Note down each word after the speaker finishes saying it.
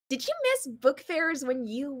Did you miss book fairs when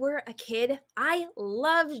you were a kid? I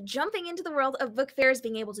loved jumping into the world of book fairs,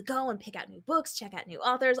 being able to go and pick out new books, check out new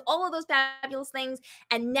authors, all of those fabulous things.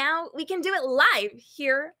 And now we can do it live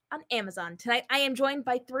here on Amazon. Tonight, I am joined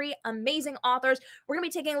by three amazing authors. We're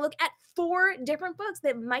going to be taking a look at four different books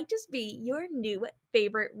that might just be your new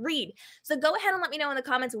favorite read. So go ahead and let me know in the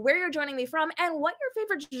comments where you're joining me from and what your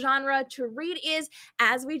favorite genre to read is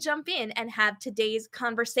as we jump in and have today's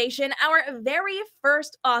conversation. Our very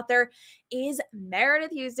first author is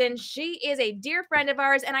Meredith Houston. She is a dear friend of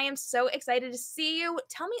ours, and I am so excited to see you.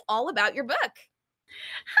 Tell me all about your book.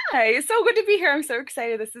 Hi, so good to be here. I'm so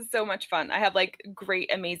excited. This is so much fun. I have like great,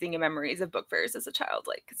 amazing memories of book fairs as a child.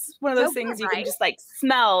 Like it's one of So those good, things you can right? just like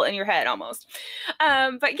smell in your head almost.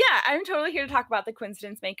 But yeah, I'm totally here to talk about the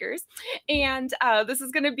Coincidence Makers. And this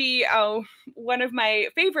is going to be one of my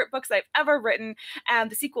favorite books I've ever written. And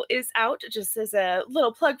the sequel is out, just as a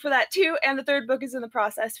little plug for that too. And the third book is in the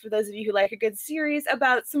process for those of you who like a good series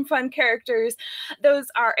about some fun characters. Those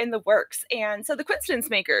are in the works. And so the Coincidence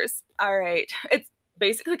Makers, all right, it's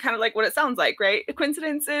basically kind of like what it sounds like, right?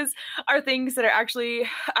 Coincidences are things that are actually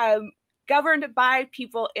governed by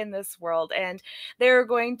people in this world, and they're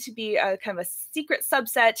going to be a kind of a secret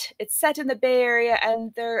subset. It's set in the Bay Area,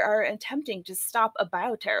 and they are attempting to stop a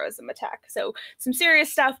bioterrorism attack. So some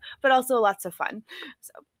serious stuff, but also lots of fun.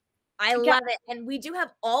 So I yeah. love it. And we do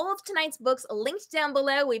have all of tonight's books linked down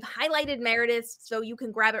below. We've highlighted Meredith, so you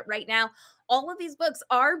can grab it right now. All of these books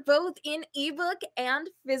are both in ebook and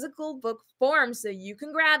physical book form, so you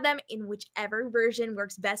can grab them in whichever version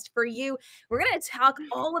works best for you. We're going to talk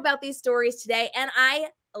all about these stories today, and I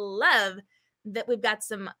love that we've got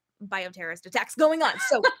some bioterrorist attacks going on.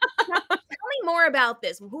 So tell me more about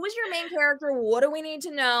this. Who is your main character? What do we need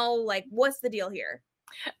to know? Like, what's the deal here?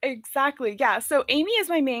 Exactly. Yeah. So Amy is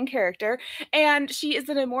my main character, and she is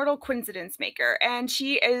an immortal coincidence maker. And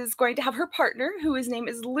she is going to have her partner, who his name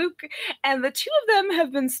is Luke. And the two of them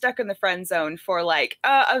have been stuck in the friend zone for like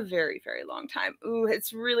a very, very long time. Ooh,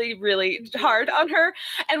 it's really, really hard on her.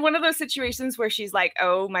 And one of those situations where she's like,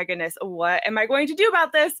 oh my goodness, what am I going to do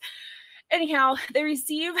about this? Anyhow, they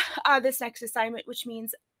receive this next assignment, which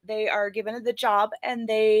means they are given the job, and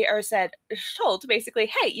they are told basically,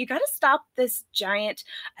 hey, you got to stop this giant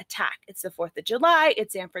attack. It's the 4th of July.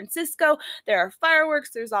 It's San Francisco. There are fireworks.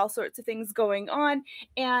 There's all sorts of things going on.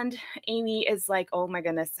 And Amy is like, oh my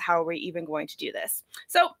goodness, how are we even going to do this?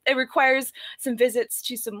 So it requires some visits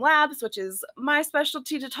to some labs, which is my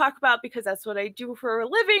specialty to talk about because that's what I do for a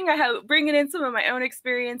living. I have bringing in some of my own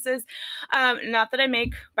experiences. Not that I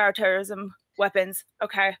make bioterrorism weapons.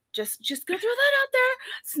 Okay, just gonna throw that out there.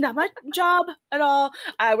 It's not my job at all.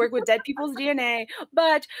 I work with dead people's DNA,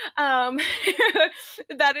 but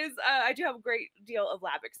that is I do have a great deal of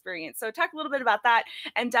lab experience. So talk a little bit about that,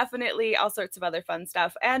 and definitely all sorts of other fun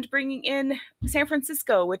stuff, and bringing in San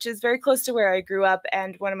Francisco, which is very close to where I grew up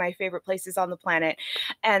and one of my favorite places on the planet.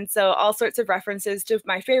 And so all sorts of references to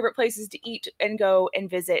my favorite places to eat and go and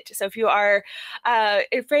visit. So if you are a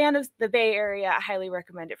fan of the Bay Area, I highly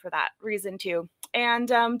recommend it for that reason too. And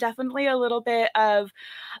definitely a little bit of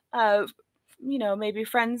you know, maybe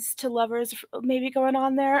friends to lovers maybe going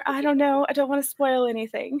on there. I don't know. I don't want to spoil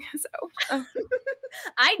anything. So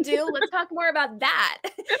I do. Let's talk more about that.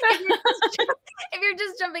 If you're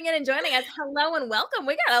just jumping in and joining us, hello and welcome.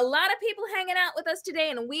 We got a lot of people hanging out with us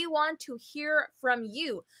today, and we want to hear from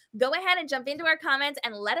you. Go ahead and jump into our comments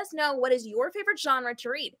and let us know what is your favorite genre to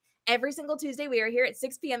read. Every single Tuesday, we are here at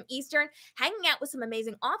 6 p.m. Eastern, hanging out with some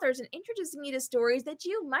amazing authors and introducing you to stories that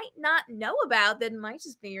you might not know about that might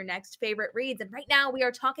just be your next favorite reads. And right now, we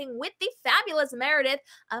are talking with the fabulous Meredith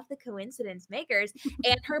of the Coincidence Makers,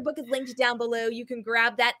 and her book is linked down below. You can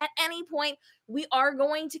grab that at any point. We are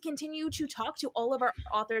going to continue to talk to all of our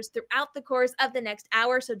authors throughout the course of the next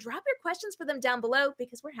hour. So drop your questions for them down below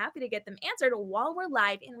because we're happy to get them answered while we're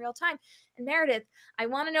live in real time. And Meredith, I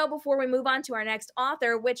want to know before we move on to our next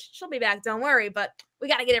author, which she'll be back, don't worry, but we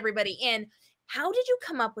got to get everybody in. How did you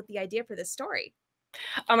come up with the idea for this story?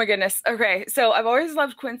 oh my goodness. Okay. So I've always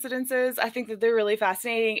loved coincidences. I think that they're really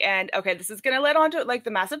fascinating. And okay, this is going to lead on to like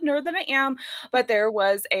the massive nerd that I am, but there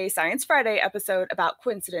was a Science Friday episode about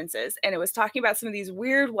coincidences, and it was talking about some of these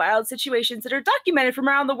weird, wild situations that are documented from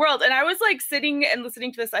around the world. And I was like sitting and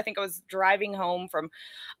listening to this. I think I was driving home from,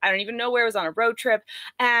 I don't even know where, I was on a road trip.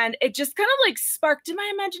 And it just kind of like sparked in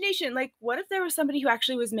my imagination. Like, what if there was somebody who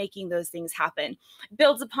actually was making those things happen?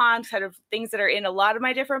 Builds upon kind of things that are in a lot of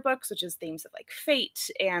my different books, which is themes of like fate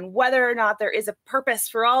and whether or not there is a purpose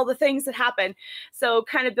for all the things that happen. So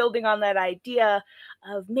kind of building on that idea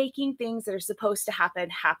of making things that are supposed to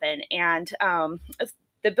happen. And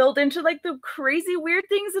that build into like the crazy weird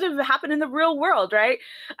things that have happened in the real world, right?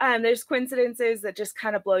 There's coincidences that just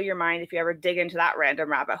kind of blow your mind if you ever dig into that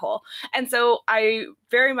random rabbit hole. And so I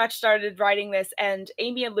very much started writing this, and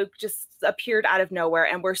Amy and Luke just appeared out of nowhere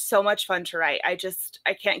and were so much fun to write. I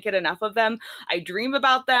can't get enough of them. I dream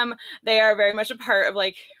about them. They are very much a part of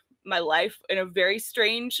like my life in a very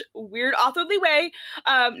strange, weird, authorly way.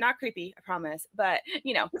 Not creepy, I promise, but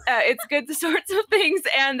you know, it's good sorts of things.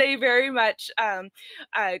 And they very much kind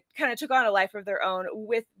of took on a life of their own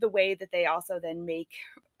with the way that they also then make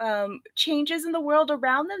changes in the world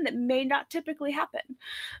around them that may not typically happen.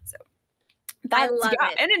 So that's, I love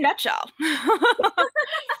it. In a nutshell.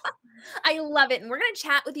 I love it. And we're going to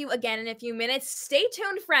chat with you again in a few minutes. Stay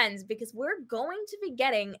tuned, friends, because we're going to be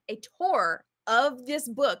getting a tour of this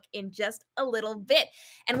book in just a little bit.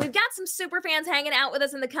 And we've got some super fans hanging out with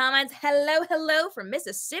us in the comments. Hello from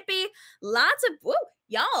Mississippi. Lots of, woo,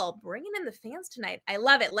 y'all bringing in the fans tonight. I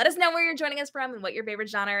love it. Let us know where you're joining us from and what your favorite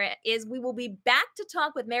genre is. We will be back to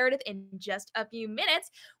talk with Meradeth in just a few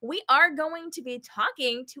minutes. We are going to be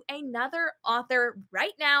talking to another author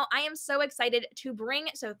right now. I am so excited to bring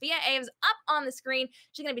Sophia Aves up on the screen.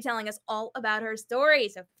 She's going to be telling us all about her story.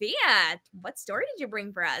 Sophia, what story did you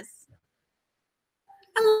bring for us?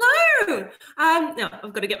 Hello. Now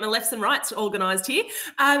I've got to get my lefts and rights organised here.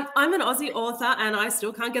 I'm an Aussie author, and I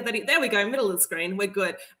still can't get that. There we go, middle of the screen. We're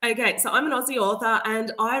good. Okay, so I'm an Aussie author,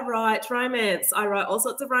 and I write romance. I write all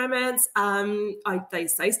sorts of romance. They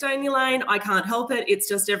say stay in your lane. I can't help it. It's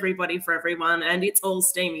just everybody for everyone, and it's all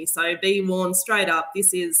steamy. So be warned straight up.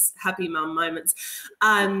 This is happy mum moments.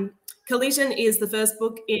 Collision is the first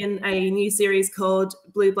book in a new series called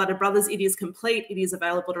Blue Blooded Brothers. It is complete. It is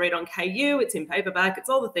available to read on KU. It's in paperback. It's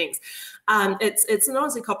all the things. It's an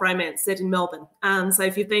Aussie cop romance set in Melbourne. So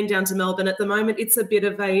if you've been down to Melbourne at the moment, it's a bit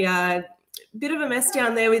of a mess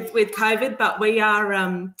down there with COVID. But we are.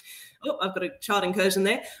 I've got a child incursion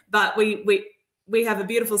there. But we have a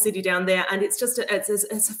beautiful city down there, and it's just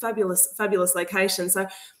it's a fabulous location. So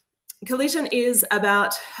Collision is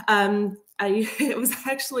about. It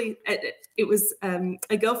was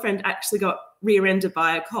a girlfriend actually got rear-ended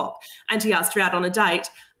by a cop, and he asked her out on a date.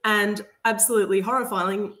 And absolutely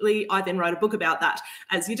horrifyingly, I then wrote a book about that,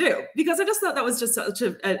 as you do, because I just thought that was just such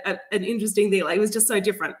an interesting deal. It was just so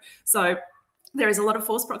different. So there is a lot of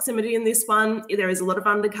forced proximity in this one. There is a lot of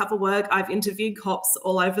undercover work. I've interviewed cops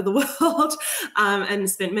all over the world and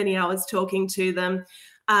spent many hours talking to them.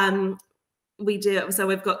 We do. So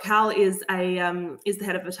we've got Cal is the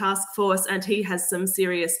head of a task force, and he has some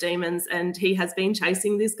serious demons, and he has been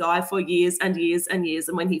chasing this guy for years and years and years.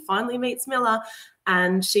 And when he finally meets Miller,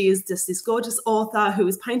 and she is just this gorgeous author who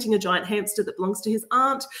is painting a giant hamster that belongs to his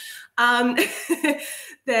aunt,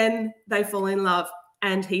 then they fall in love,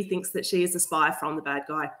 and he thinks that she is a spy from the bad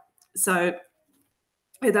guy. So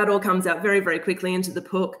that all comes out very, very quickly into the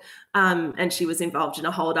book, and she was involved in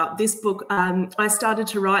a hold-up. This book, I started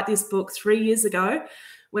to write this book 3 years ago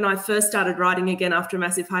when I first started writing again after a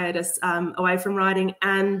massive hiatus away from writing,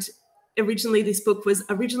 and originally this book was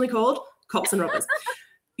originally called Cops and Robbers.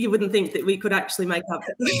 You wouldn't think that we could actually make up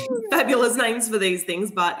fabulous names for these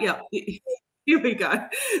things, but yeah, here we go.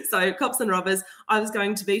 So Cops and Robbers, I was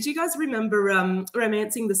going to be, do you guys remember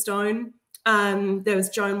Romancing the Stone? There was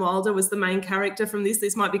Joan Wilder was the main character from this.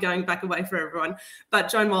 This might be going back away for everyone, but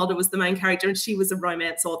Joan Wilder was the main character, and she was a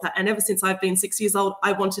romance author. And ever since I've been 6 years old,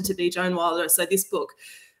 I wanted to be Joan Wilder. So this book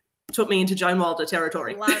took me into Joan Wilder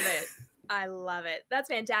territory. Love it. I love it. That's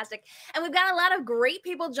fantastic. And we've got a lot of great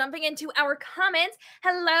people jumping into our comments.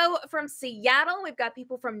 Hello from Seattle. We've got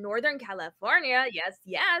people from Northern California.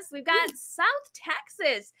 Yes. We've got South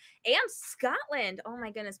Texas and Scotland. Oh my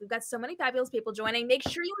goodness. We've got so many fabulous people joining. Make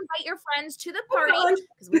sure you invite your friends to the party,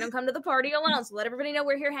 because we don't come to the party alone. So let everybody know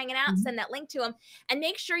we're here hanging out. Send that link to them. And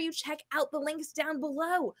make sure you check out the links down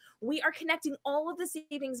below. We are connecting all of this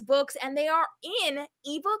evening's books, and they are in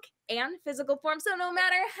ebook and physical form. So no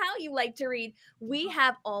matter how you like to read, we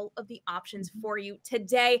have all of the options for you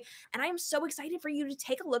today. And I am so excited for you to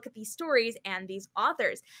take a look at these stories and these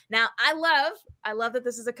authors. Now, I love that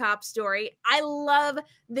this is a cop story. I love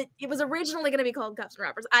that it was originally going to be called Cops and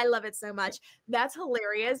Robbers. I love it so much. That's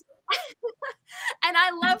hilarious. And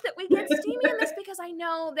I love that we get steamy in this, because I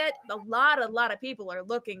know that a lot of people are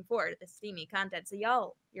looking forward to the steamy content. So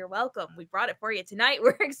y'all, you're welcome. We brought it for you tonight.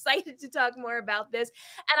 We're excited to talk more about this.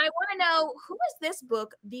 And I want to know, who is this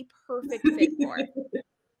book the perfect fit for?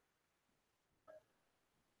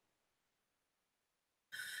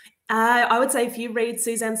 I would say if you read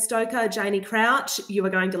Suzanne Stoker, Janie Crouch, you are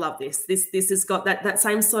going to love this. This has got that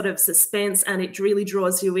same sort of suspense, and it really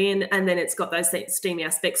draws you in. And then it's got those steamy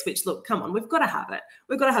aspects, which, look, come on, we've got to have it.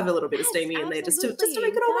 We've got to have a little bit of steamy in there just to make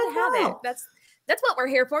it all worthwhile. That's what we're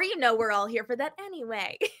here for. You know, we're all here for that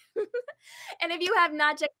anyway. And if you have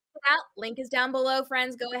not checked it out, link is down below,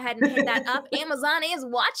 friends. Go ahead and hit that up. Amazon is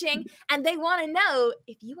watching, and they want to know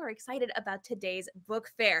if you are excited about today's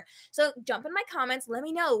book fair. So jump in my comments. Let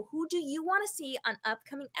me know, who do you want to see on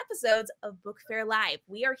upcoming episodes of Book Fair Live?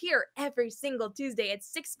 We are here every single Tuesday at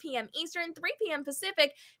 6 p.m. Eastern, 3 p.m.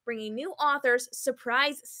 Pacific, bringing new authors,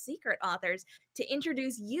 surprise secret authors, to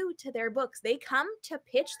introduce you to their books. They come to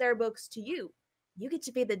pitch their books to you. You get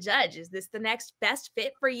to be the judge. Is this the next best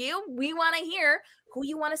fit for you? We want to hear who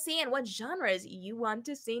you want to see and what genres you want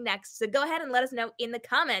to see next. So go ahead and let us know in the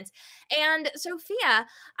comments. And Sophia,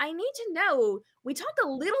 I need to know, we talked a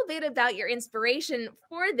little bit about your inspiration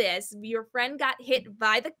for this. Your friend got hit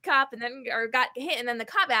by the cop and then the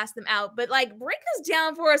cop asked them out. But like, break this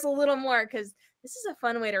down for us a little more, because this is a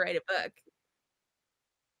fun way to write a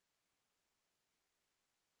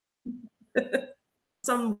book.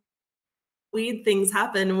 Some weird things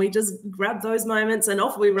happen, and we just grab those moments and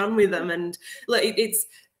off we run with them. And look,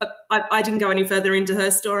 I didn't go any further into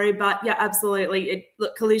her story, but yeah, absolutely.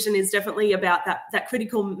 Look, Collision is definitely about that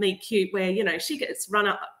critical meet cute where, you know, she gets run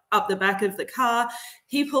up the back of the car.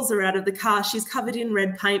 He pulls her out of the car. She's covered in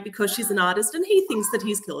red paint because she's an artist, and he thinks that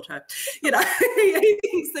he's killed her. You know, he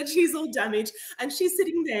thinks that she's all damaged, and she's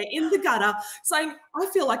sitting there in the gutter saying, "I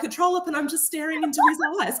feel like a trollop, and I'm just staring into his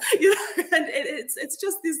eyes." You know, and it's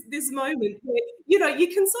just this moment where, you know, you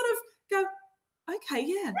can sort of go, okay,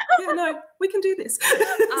 yeah, no, we can do this.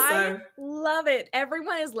 I love it.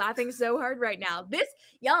 Everyone is laughing so hard right now. This,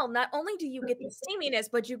 y'all, not only do you get the steaminess,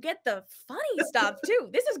 but you get the funny stuff too.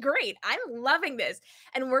 This is great. I'm loving this.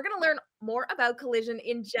 And we're going to learn more about Collision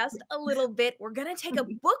in just a little bit. We're going to take a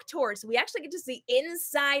book tour, so we actually get to see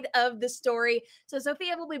inside of the story. So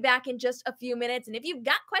Sophia will be back in just a few minutes. And if you've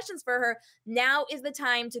got questions for her, now is the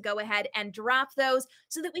time to go ahead and drop those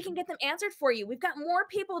so that we can get them answered for you. We've got more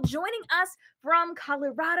people joining us from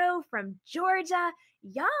Colorado, from Georgia.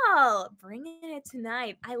 Y'all bringing it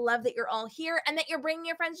tonight. I love that you're all here and that you're bringing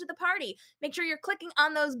your friends to the party. Make sure you're clicking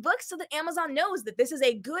on those books so that Amazon knows that this is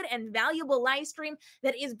a good and valuable live stream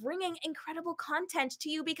that is bringing incredible content to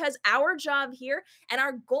you, because our job here and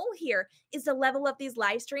our goal here is to level up these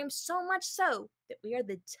live streams, so much so that we are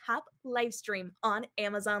the top live stream on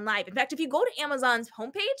Amazon Live. In fact, if you go to Amazon's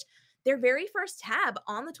homepage, their very first tab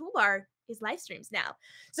on the toolbar is live streams now.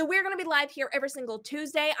 So we're going to be live here every single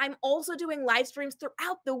Tuesday. I'm also doing live streams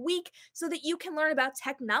throughout the week so that you can learn about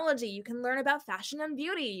technology, you can learn about fashion and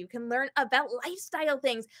beauty, you can learn about lifestyle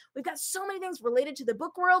things. We've got so many things related to the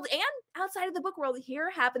book world and outside of the book world here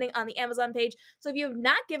happening on the Amazon page. So if you have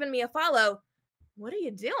not given me a follow, what are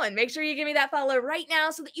you doing? Make sure you give me that follow right now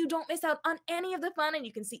so that you don't miss out on any of the fun and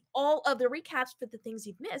you can see all of the recaps for the things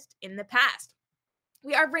you've missed in the past.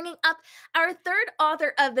 We are bringing up our third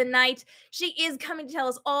author of the night. She is coming to tell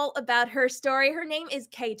us all about her story. Her name is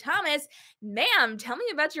Kay Thomas. Ma'am, tell me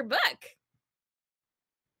about your book.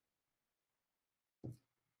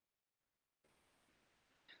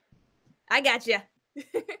 I got you.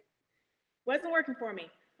 Wasn't working for me.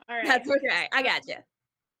 All right. That's okay. I got you.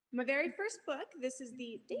 My very first book. This is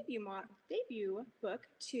the debut book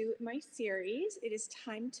to my series. It is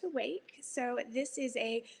Time to Wake. So this is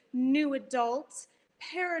a new adult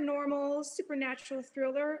paranormal, supernatural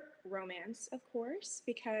thriller romance, of course,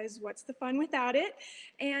 because what's the fun without it?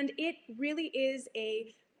 And it really is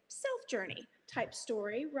a self-journey type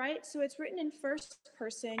story, right? So it's written in first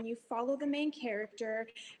person. You follow the main character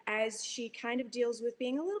as she kind of deals with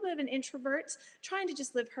being a little bit of an introvert, trying to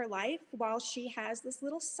just live her life while she has this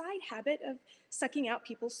little side habit of sucking out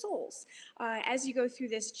people's souls. As you go through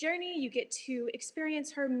this journey, you get to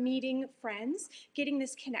experience her meeting friends, getting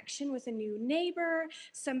this connection with a new neighbor,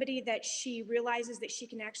 somebody that she realizes that she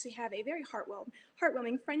can actually have a very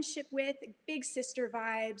heartwarming friendship with, big sister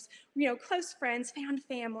vibes, you know, close friends, found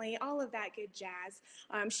family, all of that good jazz.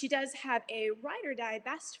 She does have a ride or die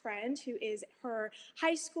best friend who is her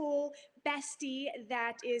high school bestie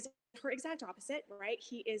that is her exact opposite, right?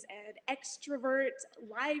 He is an extrovert,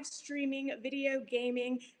 live streaming, video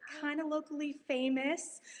gaming, kind of locally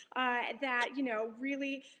famous, that, you know,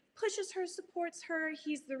 really pushes her, supports her.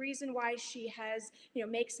 He's the reason why she has, you know,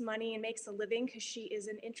 makes money and makes a living, because she is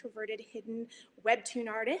an introverted, hidden webtoon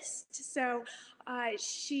artist. So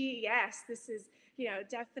this is,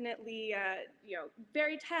 definitely,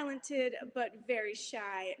 very talented, but very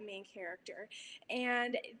shy main character.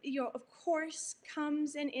 And, of course,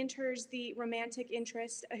 comes and enters the romantic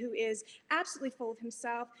interest who is absolutely full of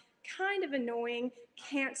himself, kind of annoying,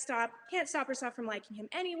 can't stop herself from liking him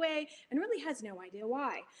anyway, and really has no idea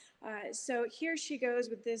why. So here she goes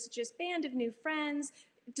with this just band of new friends,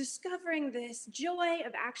 discovering this joy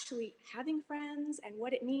of actually having friends and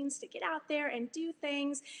what it means to get out there and do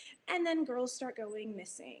things. And then girls start going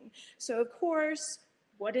missing. So, of course,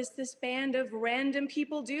 what does this band of random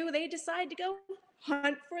people do? They decide to go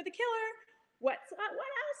hunt for the killer. What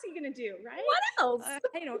else are you going to do, right? What else?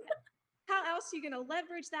 How else are you going to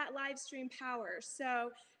leverage that live stream power?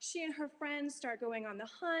 So she and her friends start going on the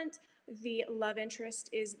hunt. The love interest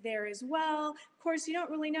is there as well. Of course, you don't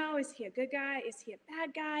really know, is he a good guy? Is he a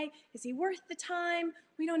bad guy? Is he worth the time?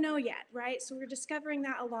 We don't know yet, right? So we're discovering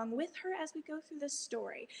that along with her as we go through this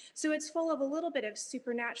story. So it's full of a little bit of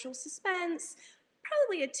supernatural suspense,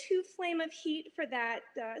 probably a 2 flame of heat for that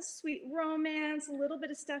sweet romance, a little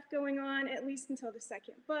bit of stuff going on, at least until the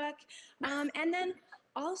 2nd book. And then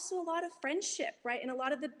also a lot of friendship, right? And a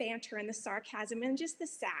lot of the banter and the sarcasm and just the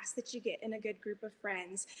sass that you get in a good group of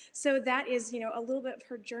friends. So that is, a little bit of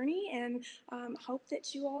her journey, and hope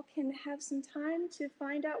that you all can have some time to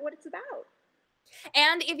find out what it's about.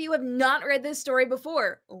 And if you have not read this story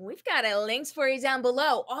before, we've got links for you down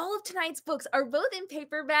below. All of tonight's books are both in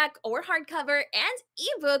paperback or hardcover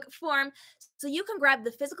and ebook form, so you can grab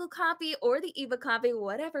the physical copy or the ebook copy,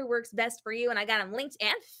 whatever works best for you. And I got them linked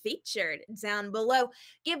and featured down below.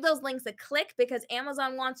 Give those links a click because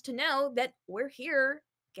Amazon wants to know that we're here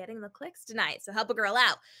getting the clicks tonight, so help a girl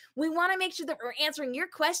out. We want to make sure that we're answering your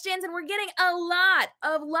questions, and we're getting a lot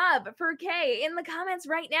of love for Kay in the comments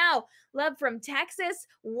right now. Love from Texas,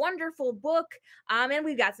 wonderful book. And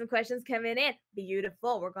we've got some questions coming in.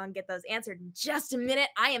 Beautiful. We're going to get those answered in just a minute.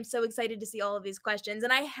 I am so excited to see all of these questions,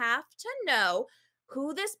 and I have to know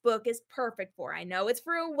who this book is perfect for. I know it's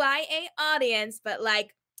for a YA audience, but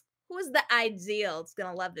like, who is the ideal that's going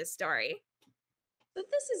to love this story? So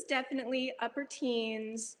this is definitely upper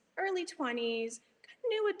teens, early 20s,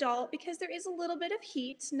 new adult, because there is a little bit of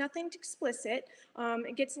heat, nothing explicit.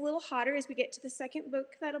 It gets a little hotter as we get to the 2nd book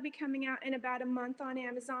that'll be coming out in about a month on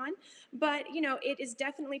Amazon. But, it is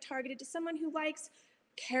definitely targeted to someone who likes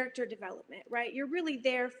character development, right? You're really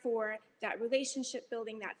there for that relationship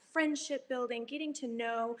building, that friendship building, getting to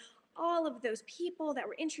know all of those people that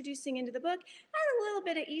we're introducing into the book, and a little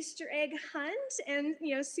bit of Easter egg hunt and,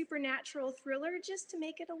 supernatural thriller just to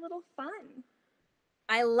make it a little fun.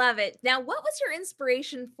 I love it. Now, what was your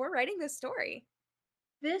inspiration for writing this story?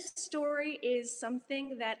 This story is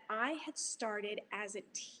something that I had started as a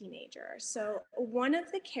teenager. So one of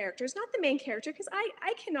the characters, not the main character, because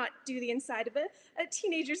I cannot do the inside of a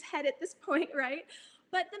teenager's head at this point, right?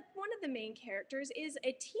 But one of the main characters is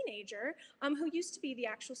a teenager who used to be the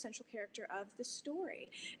actual central character of the story.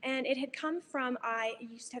 And it had come from, I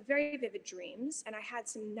used to have very vivid dreams, and I had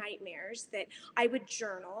some nightmares that I would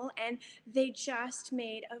journal, and they just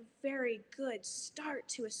made a very good start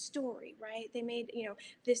to a story, right? They made,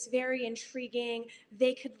 this very intriguing,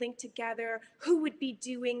 they could link together, who would be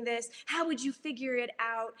doing this, how would you figure it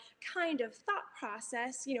out, kind of thought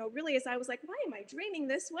process, really as I was like, why am I dreaming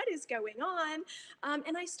this? What is going on?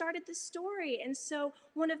 And I started this story. And so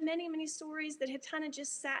one of many, many stories that had kind of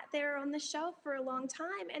just sat there on the shelf for a long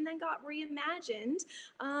time and then got reimagined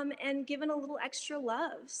and given a little extra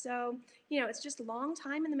love. So, it's just a long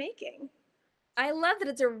time in the making. I love that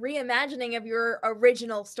it's a reimagining of your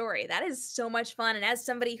original story. That is so much fun. And as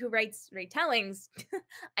somebody who writes retellings,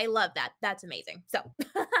 I love that. That's amazing. So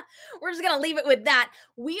we're just going to leave it with that.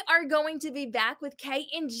 We are going to be back with Kay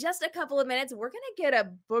in just a couple of minutes. We're going to get a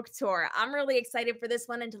book tour. I'm really excited for this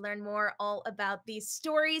one and to learn more all about these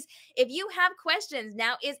stories. If you have questions,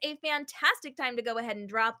 now is a fantastic time to go ahead and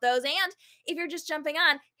drop those. And if you're just jumping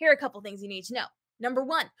on, here are a couple things you need to know. Number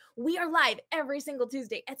 1, we are live every single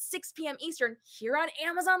Tuesday at 6 p.m. Eastern here on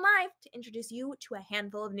Amazon Live to introduce you to a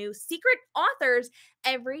handful of new secret authors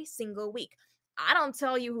every single week. I don't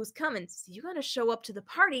tell you who's coming, so you got to show up to the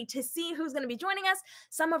party to see who's going to be joining us.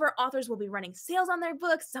 Some of our authors will be running sales on their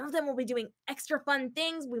books. Some of them will be doing extra fun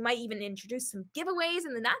things. We might even introduce some giveaways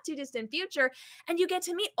in the not too distant future, and you get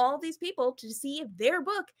to meet all of these people to see if their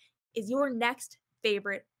book is your next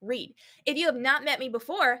favorite read. If you have not met me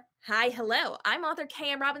before, hi, hello. I'm author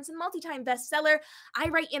K.M. Robinson, multi-time bestseller. I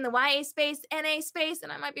write in the YA space, NA space,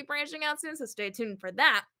 and I might be branching out soon, so stay tuned for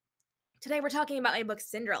that. Today, we're talking about my book,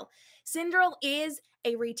 Cinderella. Cinderella is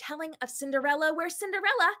a retelling of Cinderella, where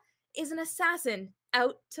Cinderella is an assassin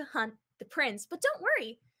out to hunt the prince. But don't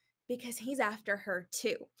worry, because he's after her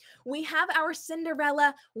too. We have our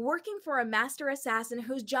Cinderella working for a master assassin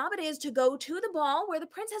whose job it is to go to the ball where the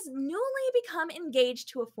prince has newly become engaged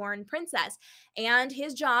to a foreign princess. And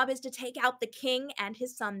his job is to take out the king and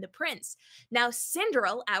his son, the prince. Now,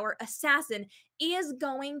 Cinderella, our assassin, is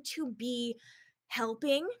going to be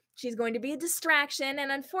helping. She's going to be a distraction,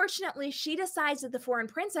 and unfortunately, she decides that the foreign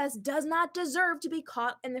princess does not deserve to be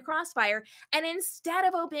caught in the crossfire, and instead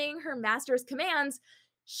of obeying her master's commands,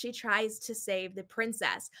 she tries to save the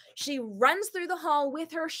princess. She runs through the hall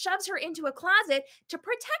with her, shoves her into a closet to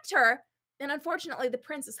protect her, and unfortunately, the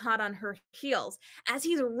prince is hot on her heels. As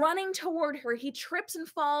he's running toward her, he trips and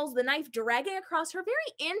falls, the knife dragging across her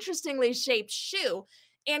very interestingly shaped shoe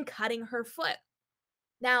and cutting her foot.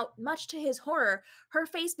 Now, much to his horror, her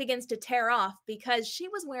face begins to tear off because she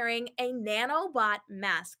was wearing a nanobot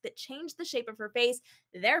mask that changed the shape of her face.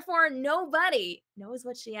 Therefore, nobody knows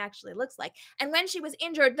what she actually looks like. And when she was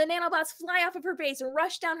injured, the nanobots fly off of her face and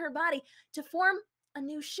rush down her body to form a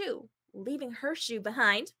new shoe, leaving her shoe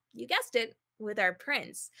behind, you guessed it, with our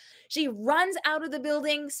prince. She runs out of the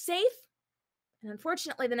building safe. And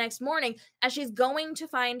unfortunately, the next morning, as she's going to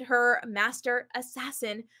find her master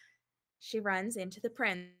assassin, she runs into the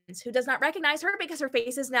prince, who does not recognize her because her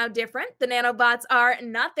face is now different. The nanobots are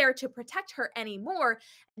not there to protect her anymore,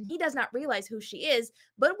 and he does not realize who she is.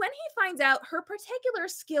 But when he finds out her particular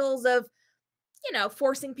skills of,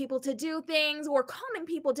 forcing people to do things or calming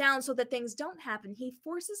people down so that things don't happen, he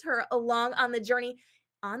forces her along on the journey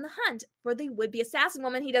on the hunt for the would-be assassin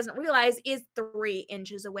woman he doesn't realize is 3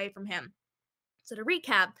 inches away from him. So to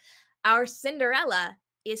recap, our Cinderella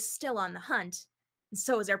is still on the hunt. And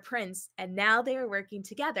so is our prince, and now they are working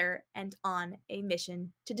together and on a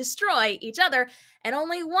mission to destroy each other, and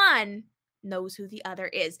only one knows who the other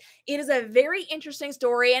is. It is a very interesting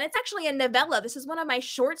story, and it's actually a novella. This is one of my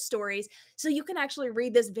short stories, so you can actually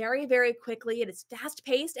read this very, very quickly. It is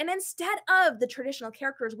fast-paced, and instead of the traditional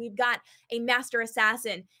characters, we've got a master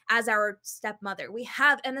assassin as our stepmother. We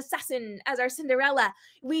have an assassin as our Cinderella.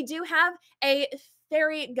 We do have a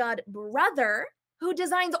fairy god brother who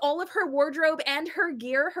designs all of her wardrobe and her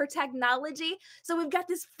gear, her technology. So we've got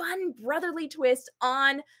this fun brotherly twist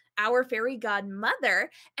on our fairy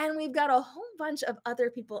godmother, and we've got a whole bunch of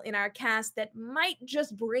other people in our cast that might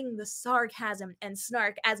just bring the sarcasm and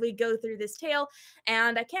snark as we go through this tale.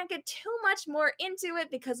 And I can't get too much more into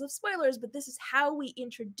it because of spoilers, but this is how we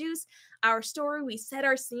introduce our story. We set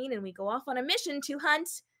our scene and we go off on a mission to hunt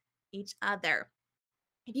each other.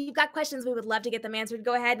 If you've got questions, we would love to get them answered.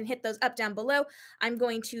 Go ahead and hit those up down below. I'm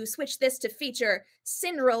going to switch this to feature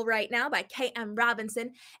Cinderella right now by K.M.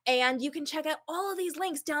 Robinson, and you can check out all of these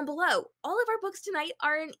links down below. All of our books tonight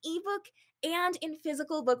are in ebook and in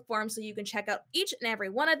physical book form, so you can check out each and every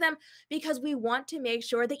one of them because we want to make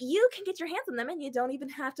sure that you can get your hands on them and you don't even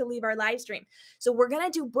have to leave our live stream. So we're going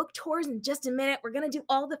to do book tours in just a minute. We're going to do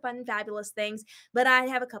all the fun, fabulous things, but I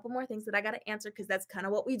have a couple more things that I got to answer because that's kind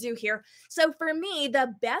of what we do here. So for me,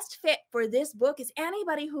 the best fit for this book is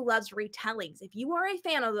anybody who loves retellings. If you are a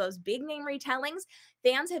fan of those big name retellings,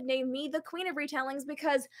 fans have named me the queen of retellings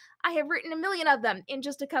because I have written a million of them in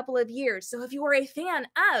just a couple of years. So if you are a fan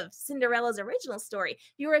of Cinderella's original story,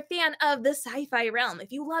 if you're a fan of the sci-fi realm,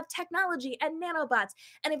 if you love technology and nanobots,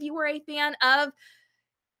 and if you are a fan of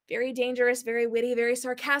very dangerous, very witty, very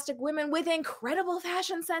sarcastic women with incredible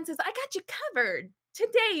fashion senses, I got you covered.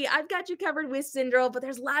 Today, I've got you covered with Cinderella, but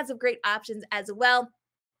there's lots of great options as well.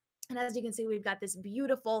 And as you can see, we've got this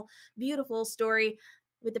beautiful, beautiful story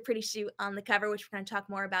with the pretty shoe on the cover, which we're going to talk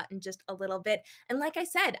more about in just a little bit. And like I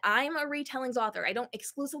said, I'm a retellings author. I don't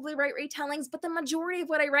exclusively write retellings, but the majority of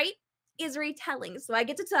what I write is retelling. So I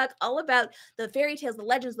get to talk all about the fairy tales, the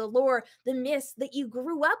legends, the lore, the myths that you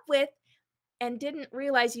grew up with and didn't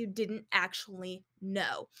realize you didn't actually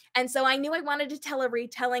know. And so I knew I wanted to tell a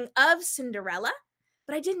retelling of Cinderella,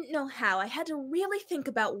 but I didn't know how. I had to really think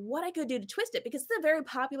about what I could do to twist it because it's a very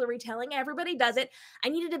popular retelling. Everybody does it. I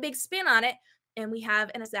needed a big spin on it. And we have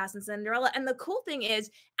an Assassin Cinderella. And the cool thing is,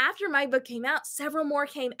 after my book came out, several more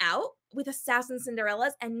came out with Assassin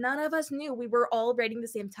Cinderellas, and none of us knew we were all writing the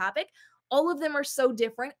same topic. All of them are so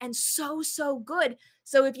different and so, so good.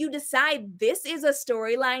 So if you decide this is a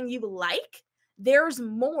storyline you like, there's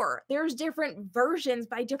more. There's different versions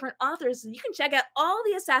by different authors. So you can check out all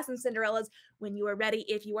the Assassin Cinderellas when you are ready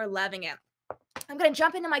if you are loving it. I'm going to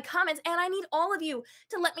jump into my comments, and I need all of you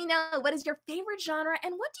to let me know what is your favorite genre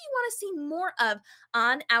and what do you want to see more of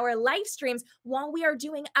on our live streams while we are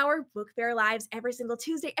doing our book fair lives every single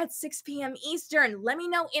Tuesday at 6 p.m. Eastern. Let me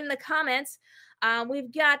know in the comments.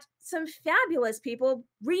 We've got some fabulous people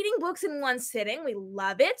reading books in one sitting. We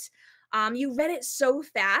love it. You read it so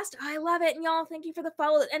fast. I love it. And y'all, thank you for the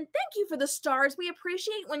follow. And thank you for the stars. We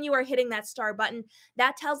appreciate when you are hitting that star button.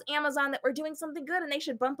 That tells Amazon that we're doing something good and they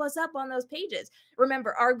should bump us up on those pages.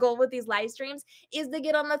 Remember, our goal with these live streams is to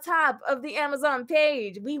get on the top of the Amazon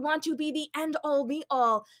page. We want to be the end all be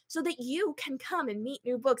all so that you can come and meet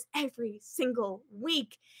new books every single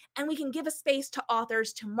week. And we can give a space to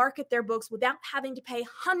authors to market their books without having to pay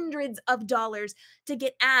hundreds of dollars to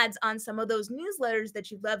get ads on some of those newsletters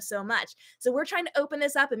that you love so much. So we're trying to open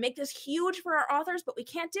this up and make this huge for our authors, but we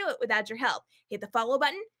can't do it without your help. Hit the follow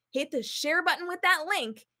button, hit the share button with that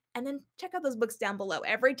link, and then check out those books down below.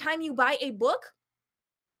 Every time you buy a book,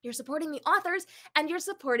 you're supporting the authors and you're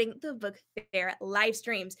supporting the book fair live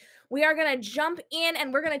streams. We are going to jump in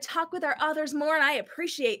and we're going to talk with our authors more. And I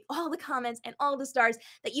appreciate all the comments and all the stars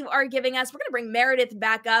that you are giving us. We're going to bring Meradeth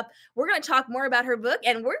back up. We're going to talk more about her book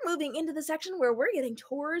and we're moving into the section where we're getting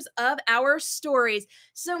tours of our stories.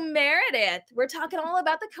 So Meradeth, we're talking all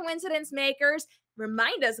about the coincidence makers.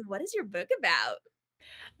 Remind us, what is your book about?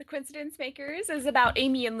 The Coincidence Makers is about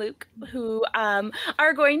Amy and Luke, who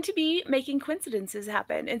are going to be making coincidences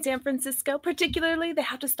happen in San Francisco. Particularly, they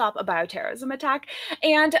have to stop a bioterrorism attack.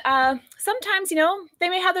 And sometimes, you know, they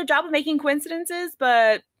may have their job of making coincidences,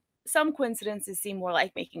 but some coincidences seem more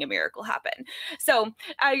like making a miracle happen. So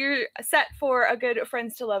you're set for a good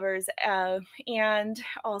friends to lovers and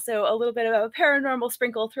also a little bit of a paranormal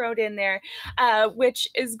sprinkle thrown in there, which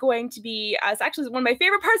is going to be it's actually one of my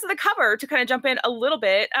favorite parts of the cover to kind of jump in a little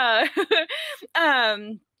bit.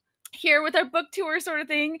 Here with our book tour sort of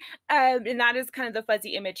thing, and that is kind of the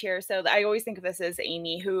fuzzy image here. So I always think of this as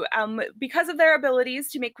Amy, who, because of their abilities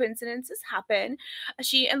to make coincidences happen,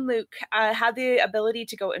 she and Luke have the ability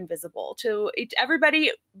to go invisible to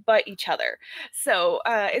everybody but each other. So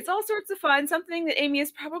it's all sorts of fun, something that Amy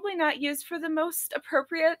has probably not used for the most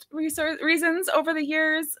appropriate reasons over the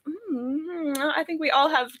years. I think we all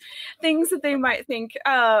have things that they might think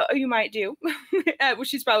you might do, which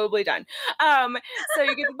she's probably done. So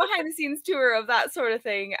you get the behind the scenes tour of that sort of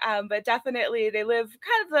thing, but definitely they live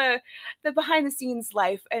kind of the behind the scenes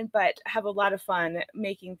life, but have a lot of fun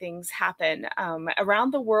making things happen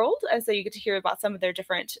around the world. And so you get to hear about some of their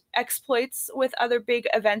different exploits with other big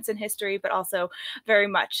events in history, but also very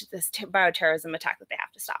much this bioterrorism attack that they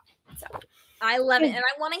have to stop. So I love it. And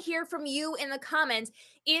I want to hear from you in the comments.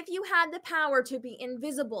 If you had the power to be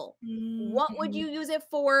invisible, what would you use it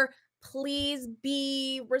for? Please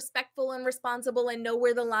be respectful and responsible and know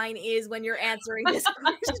where the line is when you're answering this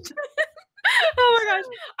question. Oh my gosh.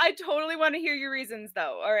 I totally want to hear your reasons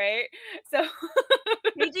though. All right. So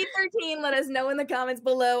PG-13, let us know in the comments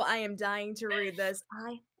below. I am dying to read this.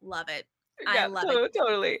 I love it. I love it.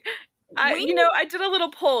 Totally. You know, I did a little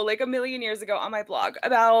poll like a million years ago on my blog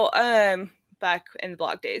about back in the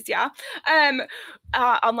blog days,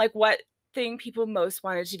 on like what thing people most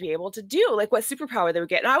wanted to be able to do, like what superpower they would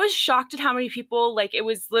get. And I was shocked at how many people, like it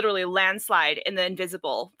was literally landslide in the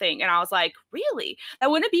invisible thing. And I was like, really? That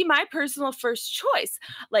wouldn't be my personal first choice.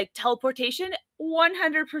 Like teleportation,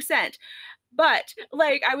 100%. But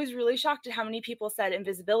like, I was really shocked at how many people said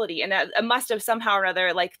invisibility, and it must have somehow or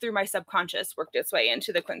other, like through my subconscious, worked its way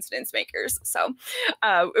into the coincidence makers. So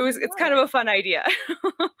it's kind of a fun idea.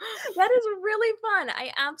 That is really fun.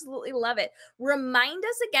 I absolutely love it. Remind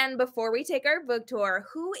us again before we take our book tour,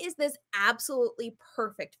 who is this absolutely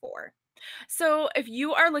perfect for? So if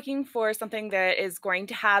you are looking for something that is going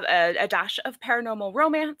to have a dash of paranormal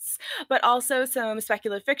romance, but also some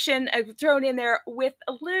speculative fiction thrown in there with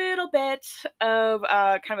a little bit of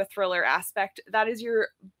kind of a thriller aspect, that is your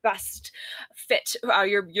best fit.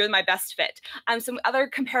 You're my best fit. Some other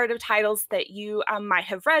comparative titles that you might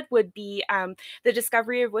have read would be the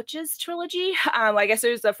Discovery of Witches trilogy. I guess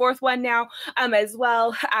there's a fourth one now as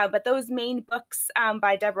well. But those main books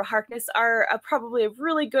by Deborah Harkness are probably a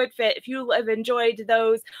really good fit if you have enjoyed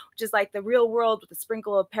those, which is like the real world with a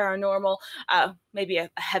sprinkle of paranormal, maybe a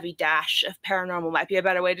heavy dash of paranormal might be a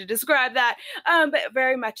better way to describe that. But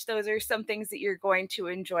very much those are some things that you're going to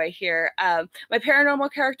enjoy here. My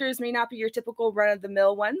paranormal characters may not be your typical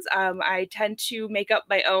run-of-the-mill ones. I tend to make up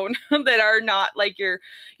my own that are not like your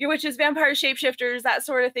witches, vampires, shapeshifters, that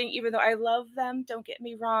sort of thing, even though I love them, don't get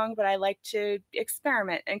me wrong, but I like to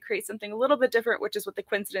experiment and create something a little bit different, which is what the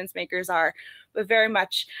coincidence makers are, but very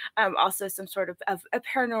much also some sort of a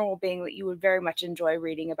paranormal being that you would very much enjoy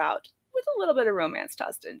reading about, with a little bit of romance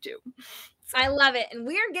tossed in too. I love it. And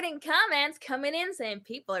we're getting comments coming in saying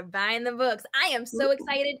people are buying the books. I am so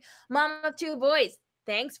excited. Mom of two boys,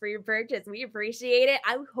 thanks for your purchase. We appreciate it.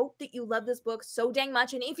 I hope that you love this book so dang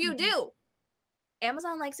much. And if you do,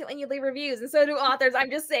 Amazon likes it when you leave reviews, and so do authors. I'm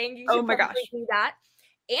just saying you should probably do that.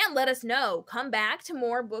 And let us know. Come back to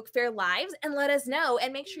more book fair lives and let us know.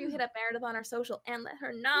 And make sure you hit up Meredith on our social and let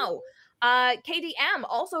her know. KDM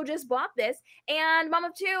also just bought this, and Mom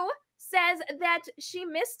of Two says that she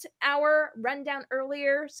missed our rundown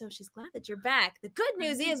earlier, so she's glad that you're back. The good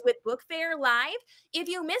news is with Book Fair Live, if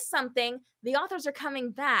you miss something, the authors are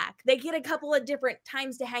coming back. They get a couple of different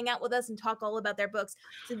times to hang out with us and talk all about their books.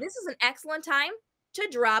 So this is an excellent time to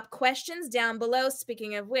drop questions down below.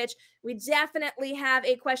 Speaking of which, we definitely have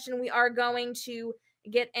a question we are going to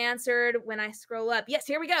get answered when I scroll up. Yes,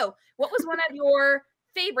 here we go. What was one of your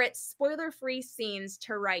favorite spoiler-free scenes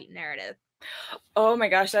to write, Meredith? Oh my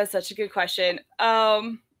gosh, that's such a good question.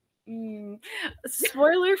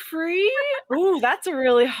 Spoiler free? Ooh, that's a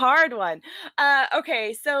really hard one.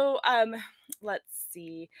 Okay, so let's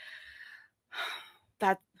see.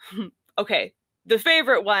 Okay. The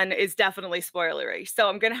favorite one is definitely spoilery, so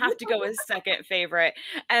I'm gonna have to go with second favorite,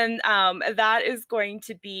 and that is going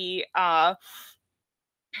to be no,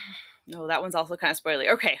 that one's also kind of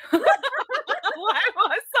spoilery. Okay.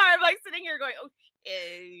 Sorry, I'm like sitting here going,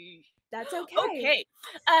 okay. That's okay. Okay.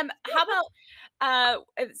 How about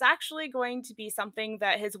it's actually going to be something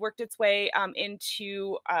that has worked its way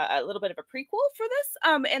into a little bit of a prequel for this,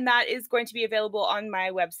 and that is going to be available on my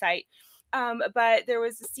website. But there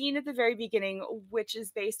was a scene at the very beginning which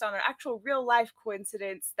is based on an actual real life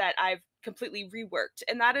coincidence that I've completely reworked,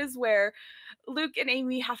 and that is where Luke and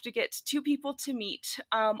Amy have to get two people to meet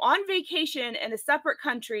on vacation in a separate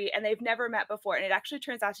country, and they've never met before, and it actually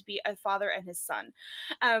turns out to be a father and his son.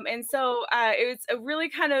 And so it's a really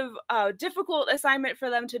kind of difficult assignment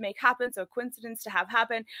for them to make happen, so a coincidence to have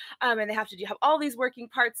happen, and they have to have all these working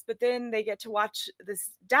parts, but then they get to watch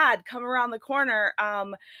this dad come around the corner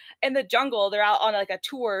in the jungle. They're out on like a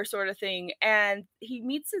tour sort of thing, and he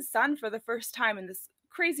meets his son for the first time in this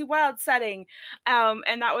crazy wild setting,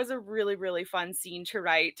 and that was a really, really fun scene to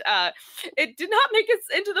write. It did not make it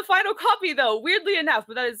into the final copy though, weirdly enough,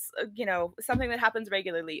 but that is something that happens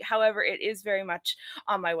regularly. However, it is very much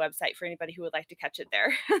on my website for anybody who would like to catch it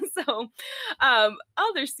there. So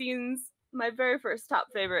other scenes, my very first top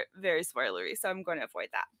favorite, very spoilery, so I'm going to avoid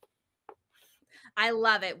that. I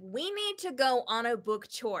love it. We need to go on a book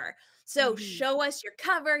tour. So show us your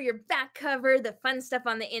cover, your back cover, the fun stuff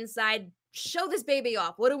on the inside. Show this baby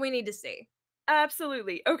off. What do we need to see?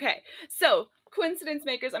 Absolutely. Okay. So coincidence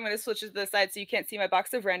makers, I'm going to switch to the side so you can't see my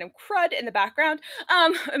box of random crud in the background.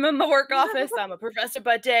 I'm in my work office. I'm a professor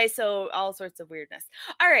by day, so all sorts of weirdness.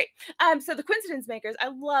 All right. So the coincidence makers, I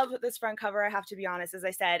love this front cover. I have to be honest. As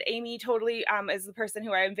I said, Amy totally is the person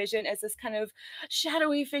who I envision as this kind of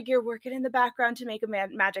shadowy figure working in the background to make a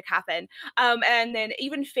magic happen. And then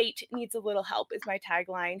even fate needs a little help is my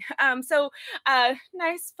tagline. So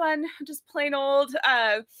nice, fun, just plain old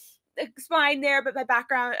spine there, but my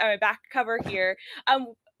back cover here,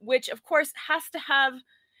 which of course has to have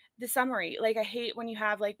the summary. Like, I hate when you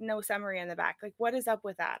have like no summary in the back. Like, what is up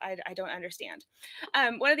with that? I don't understand.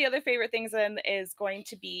 One of the other favorite things then is going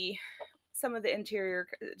to be some of the interior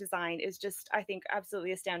design is just, I think,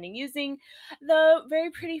 absolutely astounding, using the very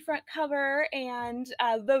pretty front cover and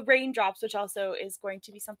the raindrops, which also is going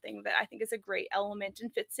to be something that I think is a great element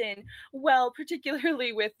and fits in well,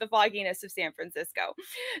 particularly with the fogginess of San Francisco.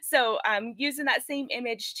 So using that same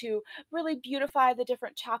image to really beautify the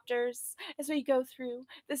different chapters as we go through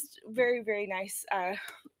this very, very nice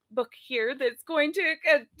book here that's going to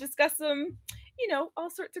discuss some all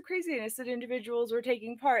sorts of craziness that individuals were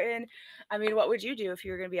taking part in. I mean, what would you do if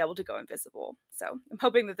you were going to be able to go invisible? So I'm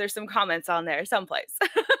hoping that there's some comments on there someplace. We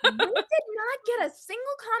did not get a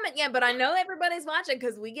single comment yet, but I know everybody's watching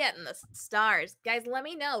because we get in the stars. Guys, let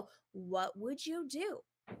me know, what would you do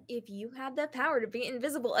if you had the power to be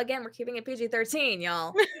invisible? Again, we're keeping it PG-13,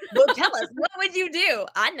 y'all. Well, tell us, what would you do?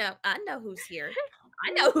 I know who's here. I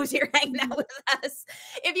know who's here hanging out with us.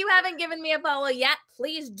 If you haven't given me a follow yet,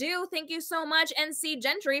 please do. Thank you so much, NC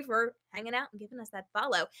Gentry, for hanging out and giving us that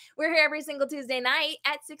follow. We're here every single Tuesday night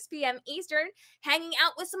at 6 p.m. Eastern, hanging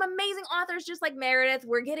out with some amazing authors just like Meredith.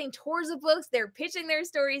 We're getting tours of books. They're pitching their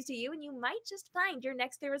stories to you, and you might just find your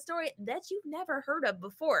next favorite story that you've never heard of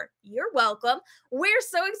before. You're welcome. We're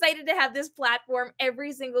so excited to have this platform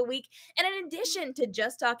every single week. And in addition to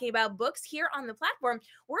just talking about books here on the platform,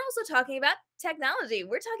 we're also talking about technology.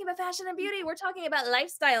 We're talking about fashion and beauty. We're talking about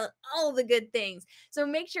lifestyle and all the good things. So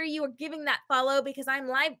make sure you are giving that follow, because I'm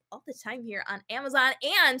live all the time here on Amazon.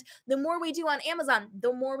 And the more we do on Amazon,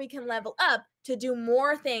 the more we can level up to do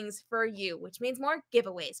more things for you, which means more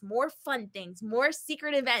giveaways, more fun things, more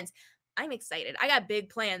secret events. I'm excited. I got big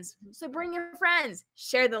plans. So bring your friends,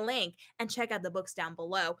 share the link, and check out the books down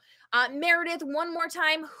below. Meredith, one more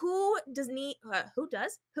time, who needs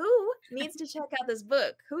to check out this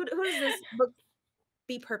book? Who does this book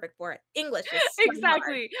be perfect for? It English is so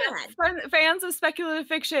Exactly. hard. Fans of speculative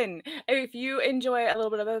fiction. If you enjoy a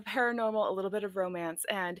little bit of a paranormal, a little bit of romance,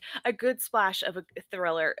 and a good splash of a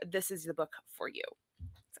thriller, this is the book for you.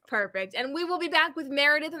 Perfect. And we will be back with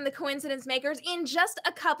Meredith and the Coincidence Makers in just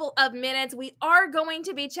a couple of minutes. We are going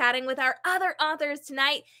to be chatting with our other authors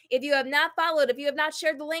tonight. If you have not followed, if you have not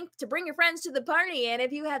shared the link to bring your friends to the party, and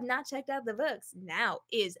if you have not checked out the books, now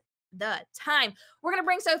is the time. We're going to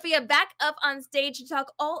bring Sophia back up on stage to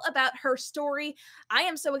talk all about her story. I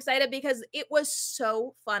am so excited because it was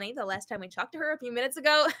so funny the last time we talked to her a few minutes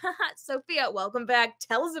ago. Sophia, welcome back.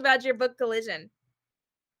 Tell us about your book, Collision.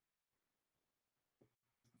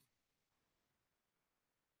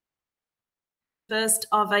 First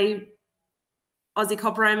of a Aussie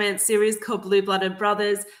cop romance series called Blue-Blooded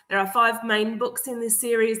Brothers. There are 5 main books in this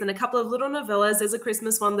series and a couple of little novellas. There's a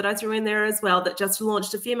Christmas one that I threw in there as well that just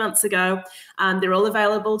launched a few months ago. They're all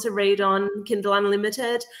available to read on Kindle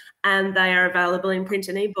Unlimited, and they are available in print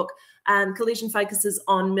and ebook. Collision focuses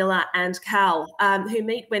on Miller and Cal, who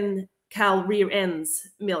meet when Cal rear ends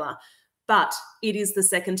Miller, but it is the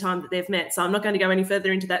second time that they've met. So I'm not going to go any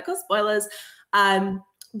further into that because spoilers.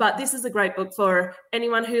 But this is a great book for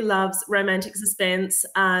anyone who loves romantic suspense,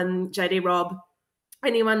 J.D. Robb,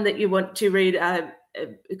 anyone that you want to read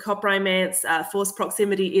cop romance. Forced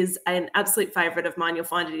Proximity is an absolute favourite of mine. You'll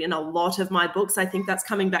find it in a lot of my books. I think that's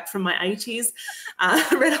coming back from my 80s.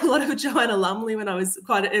 I read a lot of Joanna Lumley when I was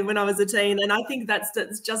a teen, and I think that's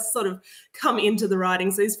just sort of come into the writing.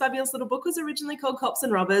 So this fabulous little book was originally called Cops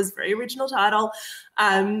and Robbers, very original title,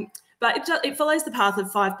 but it follows the path of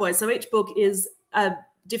 5 boys. So each book is a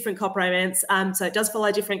different cop romance, so it does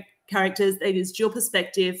follow different characters. It is dual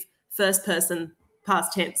perspective, first person,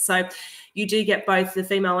 past tense. So you do get both the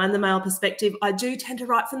female and the male perspective. I do tend to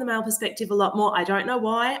write from the male perspective a lot more. I don't know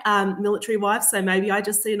why. Military wife, so maybe I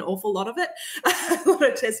just see an awful lot of it, a lot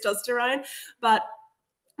of testosterone. But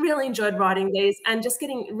really enjoyed writing these and just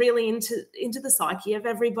getting really into the psyche of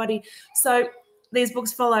everybody. So these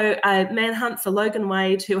books follow a manhunt for Logan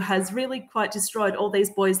Wade, who has really quite destroyed all these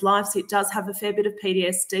boys' lives. It does have a fair bit of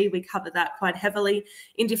PTSD. We cover that quite heavily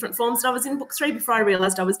in different forms. And I was in book 3 before I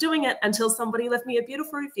realised I was doing it, until somebody left me a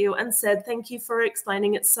beautiful review and said, thank you for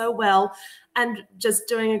explaining it so well and just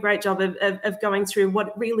doing a great job of going through what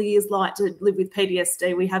it really is like to live with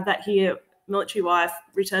PTSD. We have that here, military wife,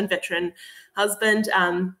 returned veteran, husband.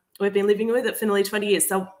 We've been living with it for nearly 20 years.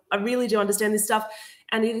 So I really do understand this stuff.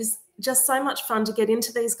 And it is just so much fun to get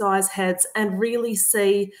into these guys' heads and really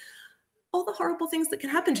see all the horrible things that can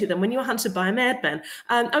happen to them when you're hunted by a madman.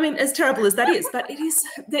 I mean, as terrible as that is, but it is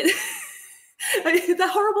the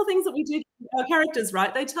horrible things that we do to our characters,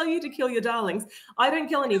 right? They tell you to kill your darlings. I don't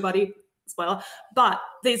kill anybody, spoiler, but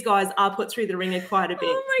these guys are put through the ringer quite a bit.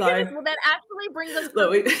 Oh my goodness. Well, that actually brings us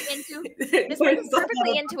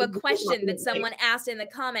perfectly into a question that someone asked in the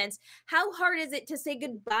comments. How hard is it to say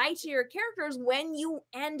goodbye to your characters when you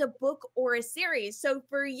end a book or a series? So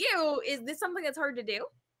for you, is this something that's hard to do?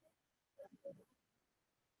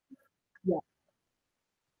 Yeah.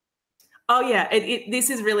 Oh yeah, this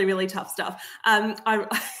is really, really tough stuff.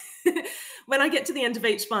 When I get to the end of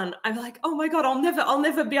each one, I'm like, oh my God, I'll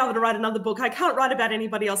never be able to write another book. I can't write about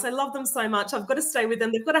anybody else. I love them so much. I've got to stay with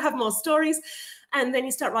them. They've got to have more stories. And then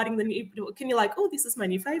you start writing the new book and you're like, oh, this is my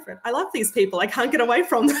new favorite. I love these people. I can't get away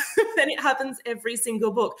from them. And it happens every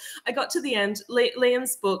single book. I got to the end,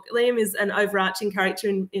 Liam's book. Liam is an overarching character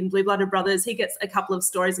in Blue-Blooded Brothers. He gets a couple of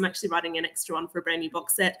stories. I'm actually writing an extra one for a brand new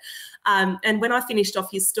box set. And when I finished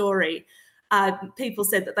off his story, people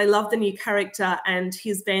said that they love the new character and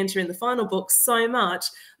his banter in the final book so much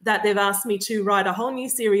that they've asked me to write a whole new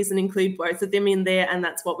series and include both of them in there, and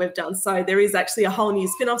that's what we've done. So there is actually a whole new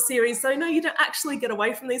spin-off series. So no, you don't actually get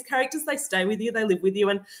away from these characters. They stay with you, they live with you.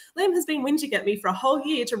 And Liam has been whinging at me for a whole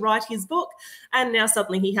year to write his book, and now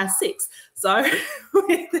suddenly he has 6. So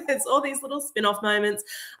there's all these little spin-off moments.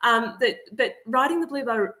 But writing the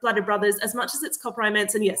Blue-Blooded Brothers, as much as it's cop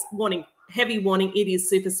romance, and yes, warning, heavy warning, it is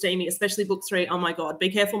super steamy, especially book 3. Oh my God, be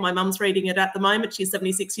careful. My mum's reading it at the moment. She's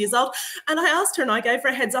 76 years old. And I asked her and I gave her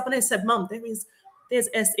a heads up and I said, Mum, there's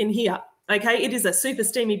S in here. Okay, it is a super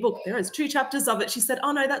steamy book. There is 2 chapters of it. She said,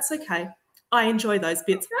 oh no, that's okay. I enjoy those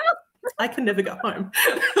bits. I can never go home.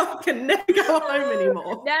 I can never go home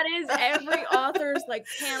anymore. That is every author's like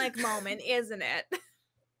panic moment, isn't it?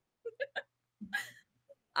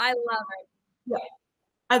 I love it. Yeah.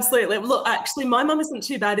 Absolutely. Look, actually, my mum isn't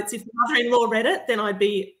too bad. It's if my mother-in-law read it, then I'd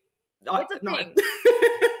be... It's a thing.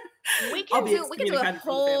 obvious we can do a communicated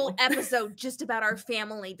from the whole family. episode just about our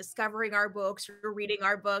family discovering our books or reading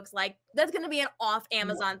our books. Like, that's going to be an off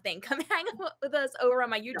Amazon thing. Come hang out with us over on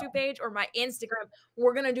my YouTube page or my Instagram.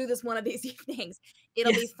 We're going to do this one of these evenings.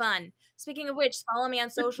 It'll be fun. Speaking of which, follow me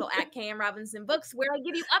on social at KM Robinson Books, where I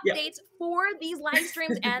give you updates for these live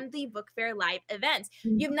streams and the Book Fair live events.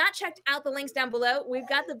 You've not checked out the links down below. We've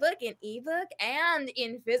got the book in ebook and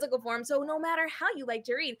in physical form. So no matter how you like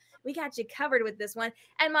to read, we got you covered with this one.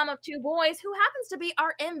 And mom of two boys, who happens to be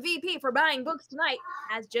our MVP for buying books tonight,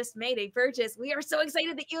 has just made a purchase. We are so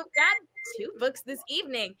excited that you've got 2 books this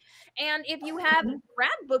evening. And if you have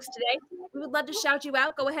grabbed books today, we would love to shout you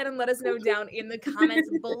out. Go ahead and let us know down in the comments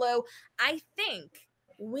below. I think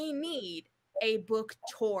we need a book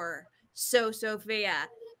tour. So, Sophia,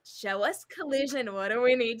 show us Collision. What do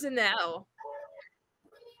we need to know?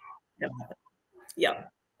 Yeah.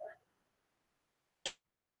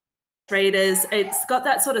 Readers, it's got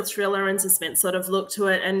that sort of thriller and suspense sort of look to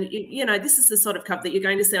it, and you know, this is the sort of cover that you're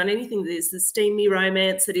going to see on anything that is the steamy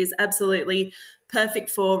romance. It is absolutely perfect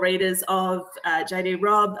for readers of J.D.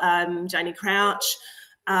 Robb, Janie Crouch,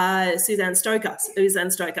 Suzanne Stoker,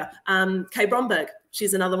 Kay Bromberg.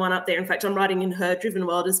 She's another one up there. In fact, I'm writing in her Driven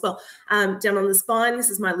World as well. Down on the spine, this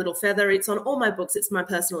is my little feather. It's on all my books. It's my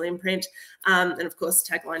personal imprint, and of course,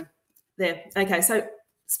 tagline there. Okay, so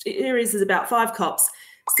series is about 5 cops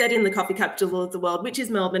set in the coffee capital of the world, which is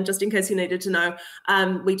Melbourne, just in case you needed to know.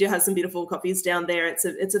 We do have some beautiful coffees down there. It's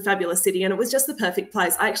a fabulous city, and it was just the perfect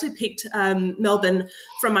place. I actually picked Melbourne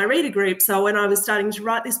from my reader group. So when I was starting to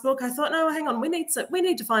write this book, I thought, no, hang on, we need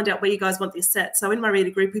to find out where you guys want this set. So in my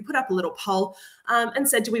reader group, we put up a little poll and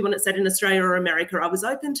said, do we want it set in Australia or America? I was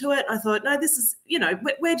open to it. I thought, no, this is, you know,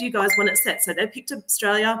 where do you guys want it set? So they picked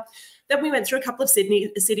Australia. Then we went through a couple of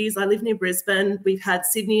cities. I live near Brisbane. We've had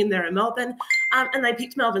Sydney and there in Melbourne, and they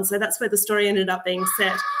picked Melbourne. So that's where the story ended up being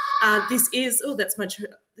set. This is, oh, that's my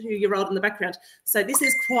 2-year-old in the background. So this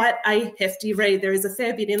is quite a hefty read. There is a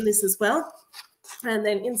fair bit in this as well. And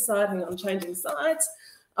then inside, hang on, changing sides.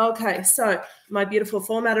 Okay, so my beautiful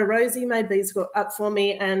formatter, Rosie, made these go up for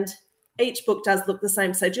me, and each book does look the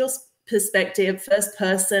same. So Jill's perspective, first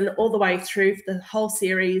person, all the way through the whole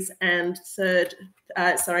series, and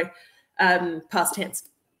past tense.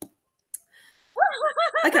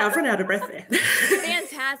 Okay, I've run out of breath there.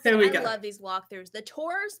 Fantastic. There we I go. love these walkthroughs. The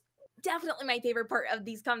tours, definitely my favorite part of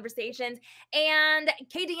these conversations. And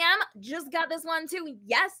KDM just got this one too.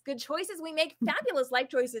 Yes, good choices. We make fabulous life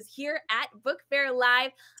choices here at Book Fair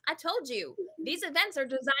Live. I told you, these events are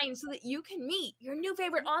designed so that you can meet your new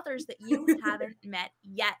favorite authors that you haven't met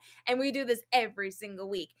yet. And we do this every single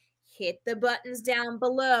week. Hit the buttons down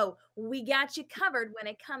below. We got you covered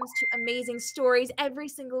when it comes to amazing stories every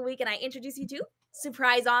single week. And I introduce you to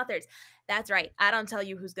surprise authors. That's right. I don't tell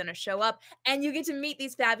you who's going to show up. And you get to meet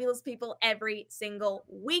these fabulous people every single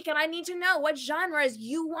week. And I need to know what genres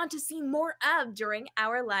you want to see more of during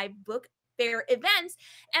our live book fair events.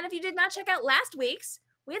 And if you did not check out last week's,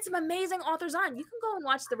 we had some amazing authors on. You can go and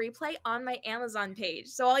watch the replay on my Amazon page.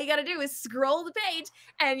 So all you got to do is scroll the page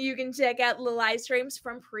and you can check out the live streams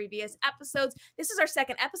from previous episodes. This is our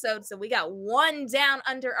 2nd episode, so we got 1 down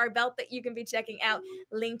under our belt that you can be checking out,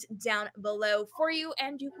 linked down below for you,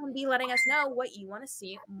 and you can be letting us know what you want to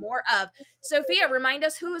see more of. Sophia, remind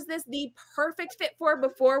us, who is this the perfect fit for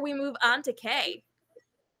before we move on to Kay?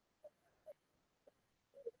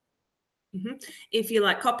 If you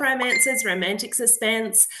like cop romances, romantic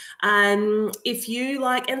suspense, if you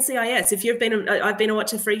like NCIS, if I've been a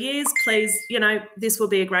watcher for years, please, you know, this will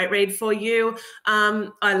be a great read for you.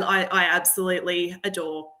 I absolutely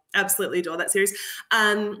adore that series.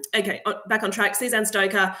 Okay, back on track. Suzanne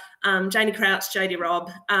Stoker, Janie Crouch, J.D.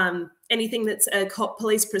 Robb, anything that's a cop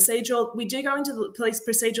police procedural. We do go into the police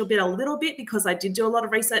procedural bit a little bit because I did do a lot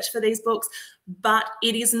of research for these books, but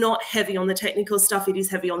it is not heavy on the technical stuff. It is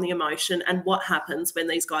heavy on the emotion and what happens when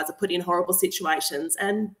these guys are put in horrible situations,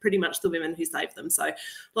 and pretty much the women who save them. So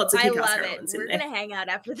lots of kick-ass heroines in there. We're going to hang out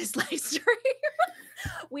after this live stream.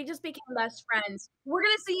 We just became best friends. We're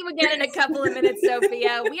going to see you again in a couple of minutes,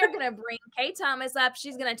 Sophia. We are going to bring Kay Thomas up.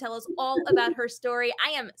 She's going to tell us all about her story. I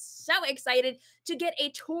am so excited to get a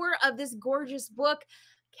tour of this gorgeous book.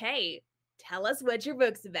 Kay, tell us what your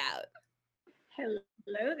book's about.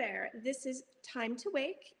 Hello there. This is Time to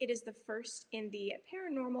Wake. It is the first in the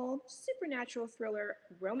paranormal, supernatural thriller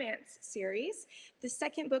romance series. The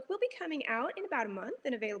 2nd book will be coming out in about a month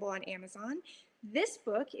and available on Amazon. This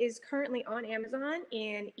book is currently on Amazon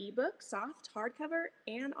in ebook, soft, hardcover,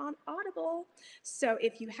 and on Audible. So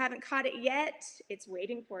if you haven't caught it yet, it's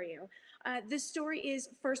waiting for you. This story is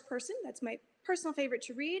first person. That's my personal favorite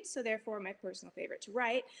to read, so therefore my personal favorite to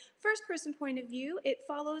write. First person point of view, it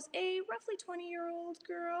follows a roughly 20-year-old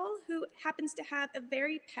girl who happens to have a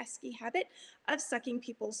very pesky habit of sucking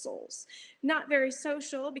people's souls. Not very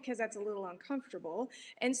social because that's a little uncomfortable,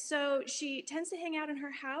 and so she tends to hang out in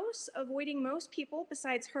her house, avoiding most people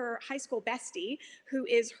besides her high school bestie, who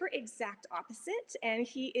is her exact opposite, and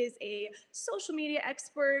he is a social media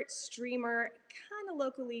expert, streamer, kind of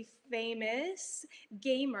locally famous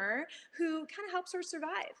gamer who kind of helps her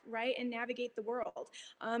survive, right, and navigate the world.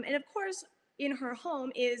 And of course, in her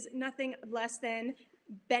home is nothing less than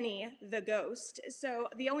Benny the ghost. So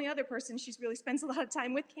the only other person she really spends a lot of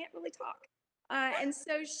time with can't really talk. And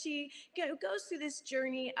so she goes through this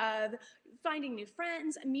journey of finding new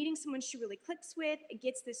friends, meeting someone she really clicks with,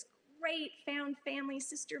 gets this great found family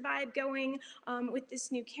sister vibe going with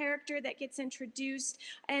this new character that gets introduced,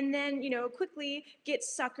 and then quickly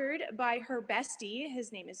gets suckered by her bestie,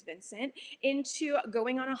 his name is Vincent, into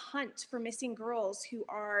going on a hunt for missing girls who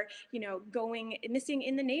are going missing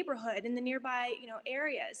in the neighborhood, in the nearby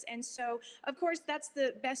areas. And so of course that's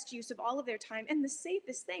the best use of all of their time and the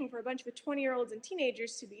safest thing for a bunch of 20-year-olds and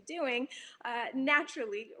teenagers to be doing,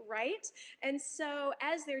 naturally, right? And so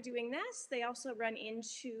as they're doing this, they also run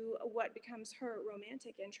into what becomes her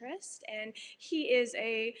romantic interest, and he is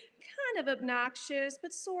a kind of obnoxious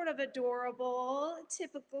but sort of adorable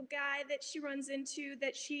typical guy that she runs into,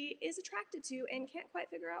 that she is attracted to and can't quite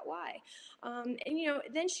figure out why. And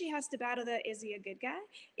then she has to battle the, is he a good guy,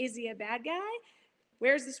 is he a bad guy,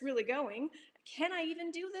 where's this really going, can I even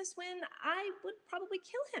do this when I would probably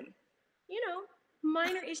kill him,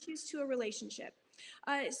 minor issues to a relationship.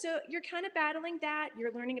 So you're kind of battling that.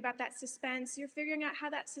 You're learning about that suspense. You're figuring out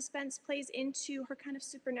how that suspense plays into her kind of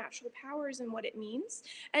supernatural powers and what it means,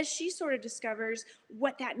 as she sort of discovers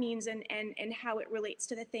what that means and how it relates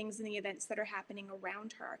to the things and the events that are happening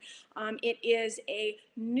around her. It is a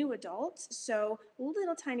new adult, so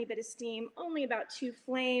little tiny bit of steam, only about 2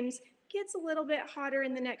 flames. Gets a little bit hotter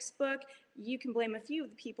in the next book. You can blame a few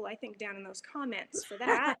of the people, I think, down in those comments for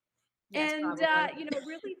that. Yes, And probably.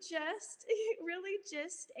 really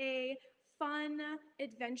just a fun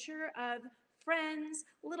adventure of friends,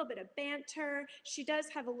 a little bit of banter. She does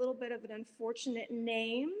have a little bit of an unfortunate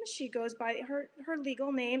name. She goes by her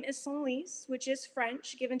legal name is Senlis, which is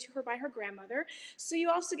French, given to her by her grandmother. So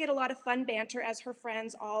you also get a lot of fun banter as her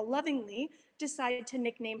friends all lovingly decided to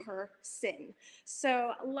nickname her Sin.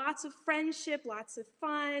 So lots of friendship, lots of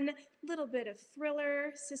fun, little bit of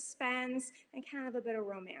thriller, suspense, and kind of a bit of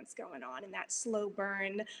romance going on in that slow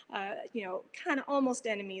burn, kind of almost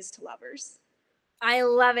enemies to lovers. I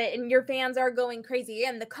love it. And your fans are going crazy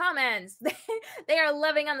in the comments. They are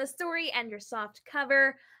loving on the story and your soft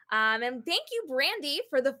cover. And thank you, Brandy,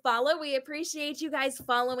 for the follow. We appreciate you guys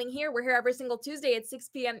following here. We're here every single Tuesday at 6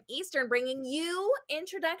 p.m. Eastern, bringing you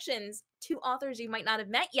introductions to authors you might not have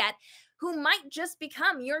met yet, who might just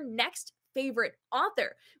become your next favorite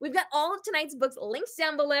author. We've got all of tonight's books links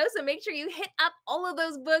down below, so make sure you hit up all of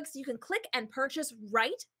those books. You can click and purchase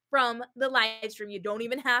right from the live stream. You don't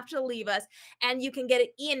even have to leave us, and you can get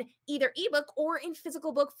it in either ebook or in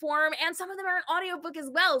physical book form, and some of them are an audiobook as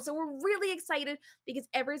well. So we're really excited because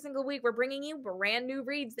every single week we're bringing you brand new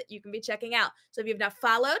reads that you can be checking out. So if you've not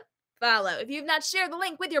followed, follow. If you've not shared the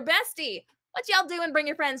link with your bestie, what y'all doing? Bring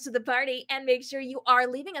your friends to the party, and make sure you are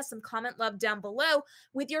leaving us some comment love down below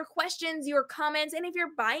with your questions, your comments, and if you're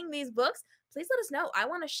buying these books, please let us know. I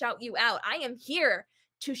want to shout you out. I am here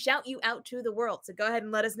to shout you out to the world. So go ahead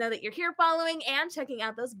and let us know that you're here following and checking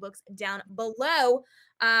out those books down below.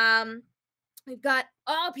 We've got,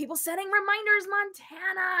 people setting reminders,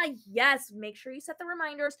 Montana. Yes, make sure you set the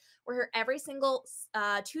reminders. We're here every single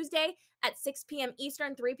Tuesday at 6 p.m.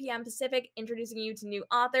 Eastern, 3 p.m. Pacific, introducing you to new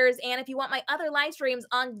authors. And if you want my other live streams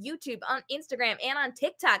on YouTube, on Instagram, and on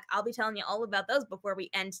TikTok, I'll be telling you all about those before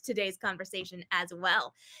we end today's conversation as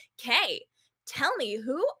well. Kay, tell me,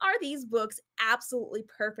 who are these books absolutely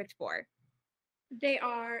perfect for? They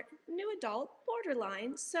are new adult,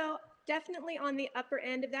 borderline, so definitely on the upper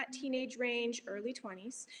end of that teenage range, early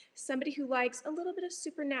 20s. Somebody who likes a little bit of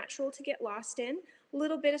supernatural to get lost in, a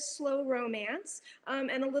little bit of slow romance,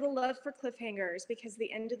 and a little love for cliffhangers, because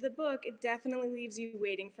the end of the book, it definitely leaves you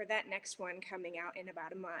waiting for that next one coming out in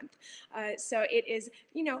about a month. So it is,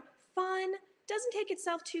 fun, doesn't take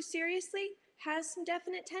itself too seriously, has some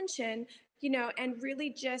definite tension, and really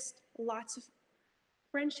just lots of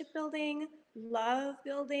friendship building, love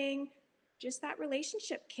building, just that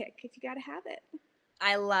relationship kick if you got to have it.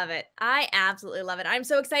 I love it. I absolutely love it. I'm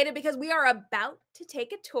so excited because we are about to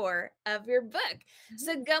take a tour of your book.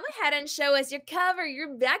 So go ahead and show us your cover,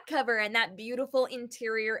 your back cover, and that beautiful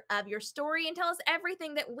interior of your story, and tell us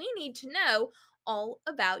everything that we need to know all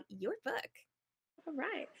about your book. All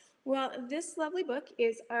right. Well, this lovely book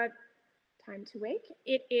is Time to Wake.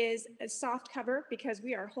 It is a soft cover because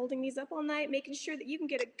we are holding these up all night, making sure that you can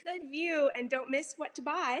get a good view and don't miss what to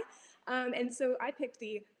buy. And so I picked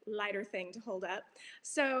the lighter thing to hold up.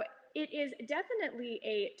 So it is definitely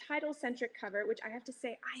a title-centric cover, which I have to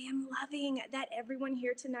say I am loving that everyone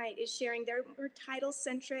here tonight is sharing their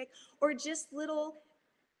title-centric or just little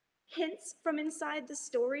hints from inside the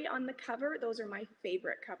story on the cover. Those are my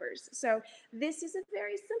favorite covers. So this is a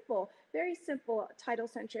very simple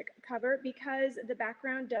title-centric cover because the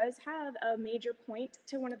background does have a major point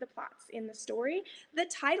to one of the plots in the story. The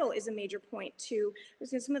title is a major point to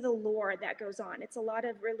some of the lore that goes on. It's a lot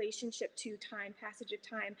of relationship to time, passage of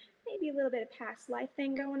time, maybe a little bit of past life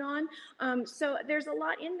thing going on. So there's a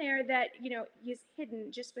lot in there that, is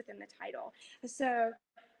hidden just within the title. So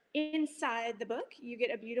inside the book, you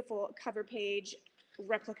get a beautiful cover page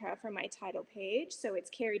replica from my title page. So it's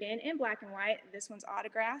carried in black and white. This one's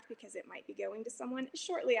autographed because it might be going to someone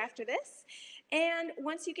shortly after this. And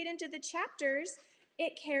once you get into the chapters,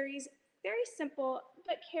 it carries very simple,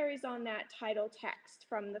 but carries on that title text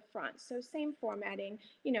from the front. So same formatting,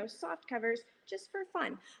 soft covers, just for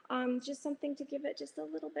fun. Just something to give it just a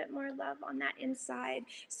little bit more love on that inside.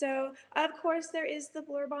 So of course there is the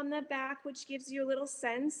blurb on the back, which gives you a little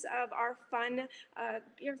sense of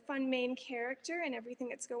your fun main character and everything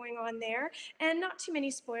that's going on there. And not too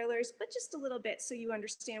many spoilers, but just a little bit so you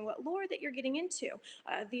understand what lore that you're getting into.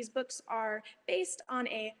 These books are based on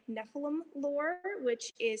a Nephilim lore,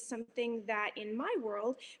 which is something that in my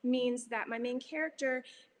world means that my main character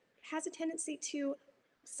has a tendency to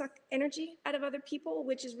suck energy out of other people,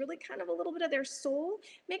 which is really kind of a little bit of their soul.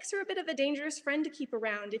 Makes her a bit of a dangerous friend to keep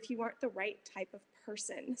around if you aren't the right type of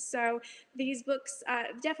person. So these books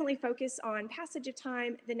definitely focus on passage of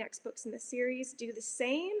time. The next books in the series do the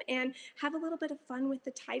same and have a little bit of fun with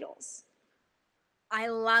the titles. I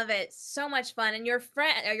love it. So much fun. And your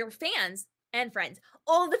fans and friends,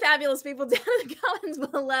 all the fabulous people down in the comments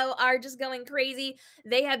below are just going crazy.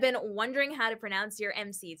 They have been wondering how to pronounce your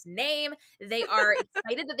MC's name. They are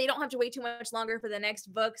excited that they don't have to wait too much longer for the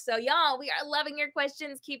next book. So y'all, we are loving your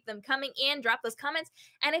questions. Keep them coming in. Drop those comments.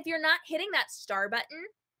 And if you're not hitting that star button,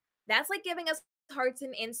 that's like giving us hearts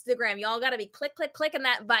in Instagram. Y'all got to be clicking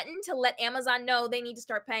that button to let Amazon know they need to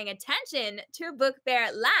start paying attention to Book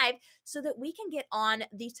Bear Live so that we can get on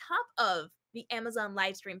the top of the Amazon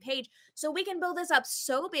live stream page so we can build this up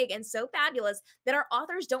so big and so fabulous that our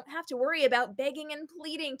authors don't have to worry about begging and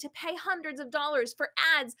pleading to pay hundreds of dollars for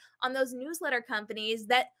ads on those newsletter companies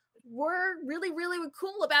that were really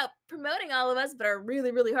cool about promoting all of us, but are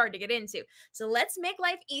really hard to get into. So let's make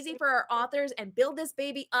life easy for our authors and build this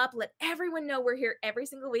baby up. Let everyone know we're here every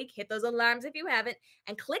single week. Hit those alarms if you haven't,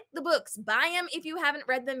 and click the books. Buy them if you haven't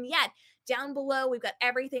read them yet. Down below, we've got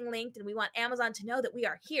everything linked, and we want Amazon to know that we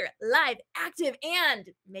are here, live, active, and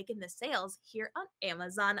making the sales here on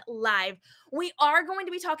Amazon Live. We are going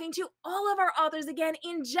to be talking to all of our authors again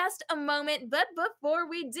in just a moment, but before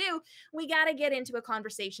we do, we got to get into a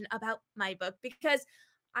conversation about my book because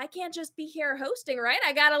I can't just be here hosting, right?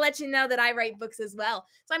 I got to let you know that I write books as well.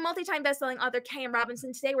 So I'm multi-time best-selling author K.M.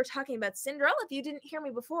 Robinson. Today we're talking about Cinderella. If you didn't hear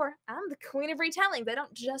me before, I'm the queen of retellings. I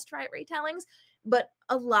don't just write retellings, but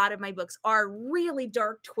a lot of my books are really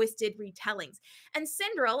dark, twisted retellings. And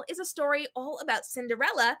Cinderella is a story all about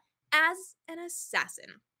Cinderella as an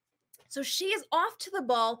assassin. So she is off to the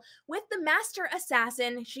ball with the master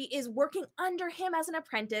assassin. She is working under him as an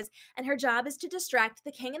apprentice, and her job is to distract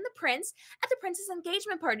the king and the prince at the prince's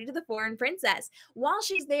engagement party to the foreign princess. While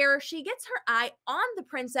she's there, she gets her eye on the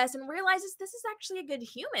princess and realizes this is actually a good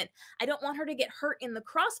human. I don't want her to get hurt in the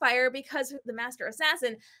crossfire because the master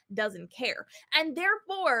assassin doesn't care. And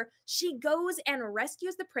therefore, she goes and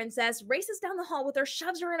rescues the princess, races down the hall with her,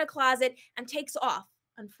 shoves her in a closet, and takes off.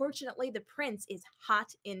 Unfortunately, the prince is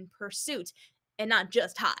hot in pursuit, and not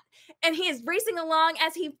just hot. And he is racing along.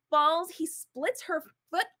 As he falls, he splits her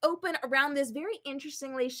foot open around this very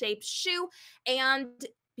interestingly shaped shoe, and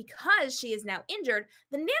because she is now injured,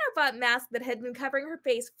 the nanobot mask that had been covering her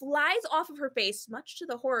face flies off of her face, much to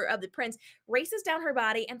the horror of the prince, races down her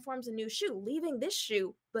body, and forms a new shoe, leaving this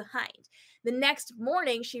shoe behind. The next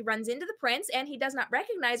morning, she runs into the prince, and he does not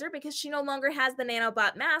recognize her because she no longer has the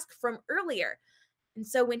nanobot mask from earlier. And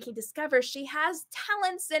so when he discovers she has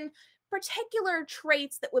talents and particular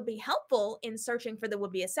traits that would be helpful in searching for the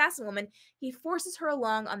would-be assassin woman, he forces her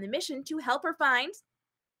along on the mission to help her find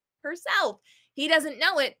herself. He doesn't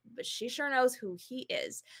know it, but she sure knows who he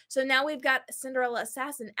is. So now we've got a Cinderella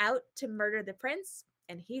assassin out to murder the prince,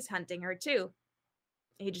 and he's hunting her too.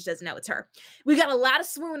 He just doesn't know it's her. We've got a lot of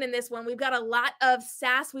swoon in this one. We've got a lot of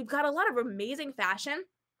sass. We've got a lot of amazing fashion.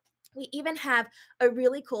 We even have a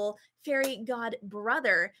really cool fairy god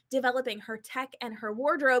brother developing her tech and her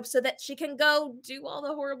wardrobe so that she can go do all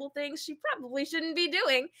the horrible things she probably shouldn't be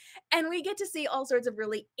doing. And we get to see all sorts of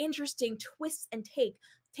really interesting twists and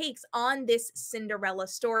takes on this Cinderella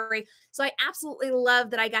story. So I absolutely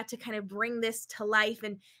love that I got to kind of bring this to life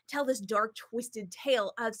and tell this dark, twisted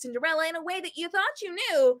tale of Cinderella in a way that you thought you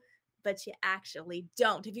knew, but you actually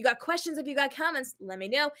don't. If you got questions, if you got comments, let me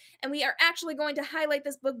know. And we are actually going to highlight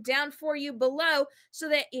this book down for you below so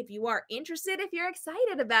that if you are interested, if you're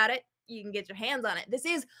excited about it, you can get your hands on it. This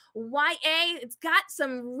is YA. It's got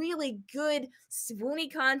some really good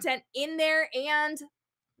swoony content in there, and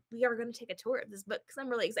we are going to take a tour of this book because I'm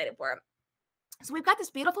really excited for it. So we've got this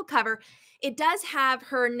beautiful cover. It does have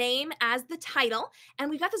her name as the title, and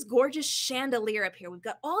we've got this gorgeous chandelier up here. We've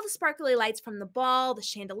got all the sparkly lights from the ball. The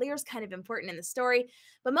chandelier is kind of important in the story,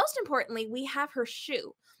 but most importantly, we have her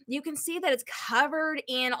shoe. You can see that it's covered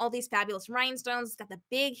in all these fabulous rhinestones. It's got the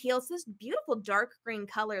big heels, this beautiful dark green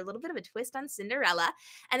color, a little bit of a twist on Cinderella,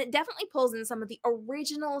 and it definitely pulls in some of the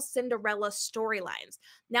original Cinderella storylines.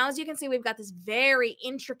 Now, as you can see, we've got this very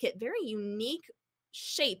intricate, very unique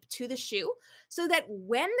shape to the shoe so that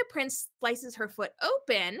when the prince slices her foot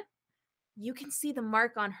open, you can see the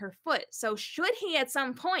mark on her foot. So should he at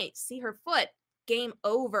some point see her foot, game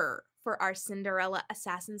over for our Cinderella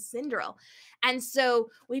assassin Cinderella. And so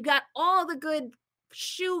we've got all the good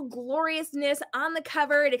shoe gloriousness on the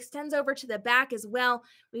cover. It extends over to the back as well.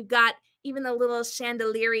 We've got even the little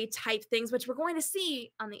chandelier type things, which we're going to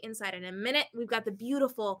see on the inside in a minute. We've got the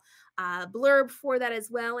beautiful blurb for that as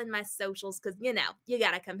well in my socials, because, you know, you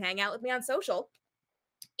got to come hang out with me on social.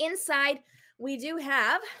 Inside, we do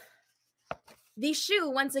have the shoe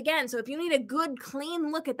once again. So if you need a good,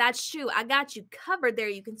 clean look at that shoe, I got you covered there.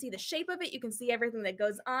 You can see the shape of it. You can see everything that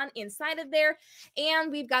goes on inside of there.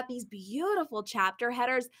 And we've got these beautiful chapter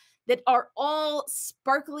headers that are all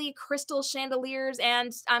sparkly crystal chandeliers.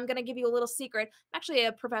 And I'm going to give you a little secret. I'm actually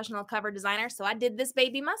a professional cover designer, so I did this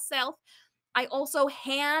baby myself. I also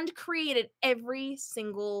hand created every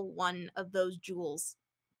single one of those jewels.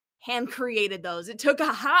 Hand created those. It took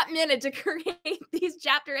a hot minute to create these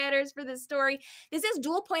chapter headers for this story. This is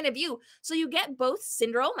dual point of view. So you get both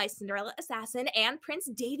Cinderella, my Cinderella assassin, and Prince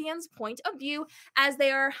Davian's point of view as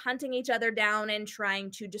they are hunting each other down and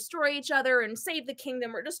trying to destroy each other and save the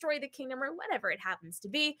kingdom or destroy the kingdom or whatever it happens to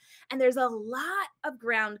be. And there's a lot of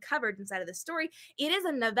ground covered inside of the story. It is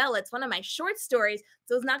a novella. It's one of my short stories,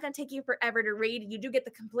 so it's not going to take you forever to read. You do get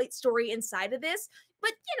the complete story inside of this.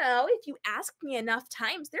 But, you know, if you ask me enough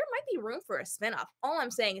times, there might be room for a spinoff. All I'm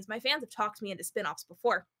saying is my fans have talked me into spinoffs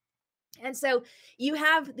before. And so you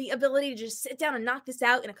have the ability to just sit down and knock this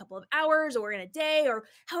out in a couple of hours or in a day or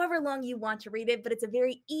however long you want to read it. But it's a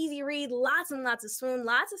very easy read, lots and lots of swoon,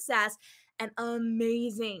 lots of sass, and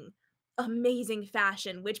amazing, amazing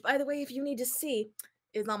fashion, which, by the way, if you need to see,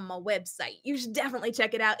 is on my website. You should definitely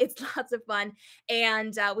check it out. It's lots of fun.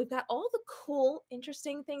 And we've got all the cool,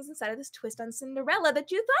 interesting things inside of this twist on Cinderella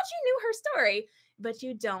that you thought you knew her story, but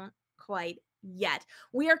you don't quite yet.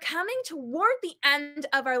 We are coming toward the end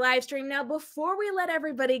of our live stream now. Before we let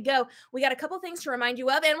everybody go, we got a couple things to remind you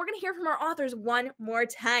of, and we're going to hear from our authors one more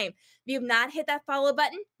time. If you have not hit that follow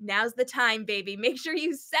button, now's the time, baby. Make sure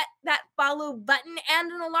you set that follow button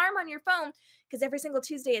and an alarm on your phone, because every single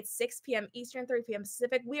Tuesday at 6 p.m. Eastern, 3 p.m.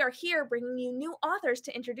 Pacific, we are here bringing you new authors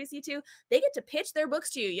to introduce you to. They get to pitch their books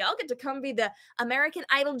to you. Y'all get to come be the American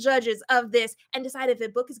Idol judges of this and decide if a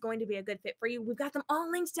book is going to be a good fit for you. We've got them all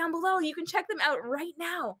linked down below. You can check them out right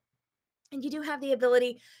now. And you do have the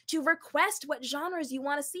ability to request what genres you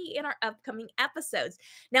want to see in our upcoming episodes.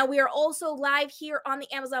 Now, we are also live here on the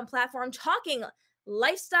Amazon platform talking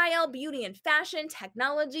lifestyle, beauty and fashion,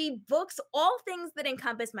 technology, books, all things that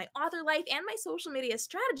encompass my author life and my social media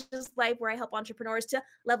strategist life, where I help entrepreneurs to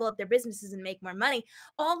level up their businesses and make more money,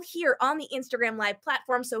 all here on the Instagram Live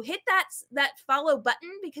platform. So hit that follow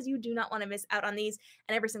button, because you do not want to miss out on these.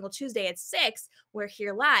 And every single Tuesday at 6, we're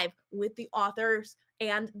here live with the authors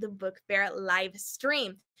and the book fair live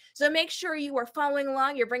stream. So make sure you are following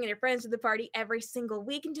along. You're bringing your friends to the party every single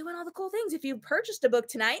week and doing all the cool things. If you purchased a book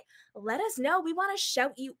tonight, let us know. We want to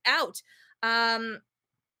shout you out.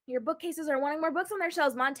 Your bookcases are wanting more books on their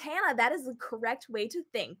shelves. Montana, that is the correct way to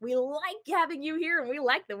think. We like having you here, and we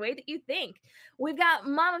like the way that you think. We've got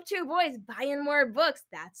Mom of Two Boys buying more books.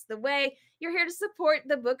 That's the way. You're here to support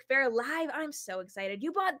the book fair live. I'm so excited.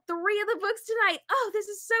 You bought 3 of the books tonight. Oh, this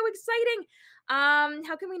is so exciting.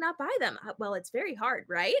 How can we not buy them? Well, it's very hard,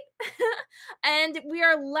 right? And we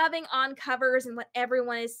are loving on covers and what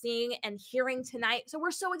everyone is seeing and hearing tonight. So we're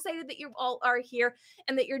so excited that you all are here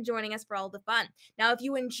and that you're joining us for all the fun. Now, if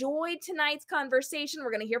you enjoyed tonight's conversation, we're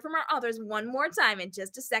going to hear from our authors one more time in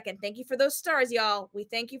just a second. Thank you for those stars, y'all. We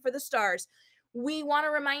thank you for the stars. We want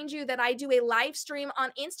to remind you that I do a live stream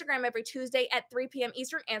on Instagram every Tuesday at 3 p.m.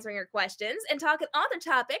 Eastern, answering your questions and talking author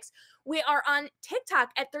topics. We are on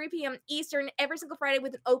TikTok at 3 p.m. Eastern every single Friday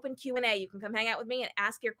with an open Q&A. You can come hang out with me and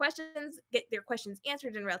ask your questions, get your questions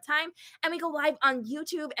answered in real time. And we go live on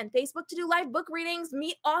YouTube and Facebook to do live book readings,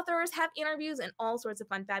 meet authors, have interviews, and all sorts of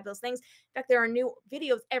fun, fabulous things. In fact, there are new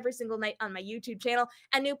videos every single night on my YouTube channel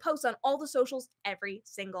and new posts on all the socials every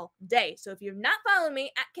single day. So if you've not followed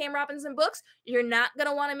me at Cam Robinson Books, you're not going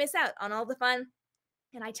to want to miss out on all the fun.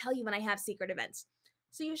 And I tell you when I have secret events.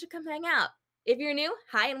 So you should come hang out. If you're new,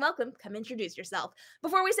 hi and welcome. Come introduce yourself.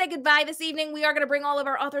 Before we say goodbye this evening, we are going to bring all of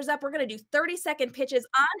our authors up. We're going to do 30-second pitches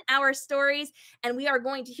on our stories, and we are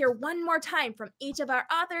going to hear one more time from each of our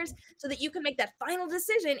authors so that you can make that final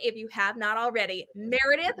decision if you have not already.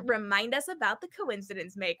 Meredith, remind us about the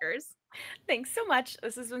coincidence makers. Thanks so much.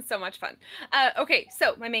 This has been so much fun. Okay,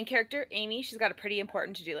 so my main character, Amy, she's got a pretty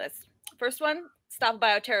important to-do list. First one, stop a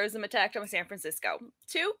bioterrorism attack on San Francisco.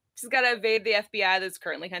 2, she's got to evade the FBI that's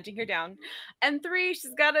currently hunting her down. And 3,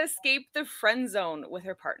 she's got to escape the friend zone with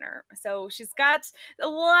her partner. So she's got a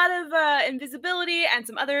lot of invisibility and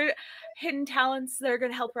some other hidden talents that are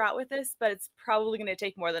going to help her out with this, but it's probably going to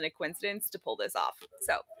take more than a coincidence to pull this off.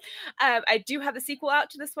 So I do have the sequel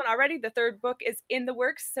out to this one already. The 3rd book is in the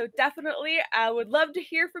works, so definitely I would love to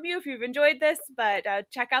hear from you if you've enjoyed this, but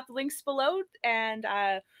check out the links below and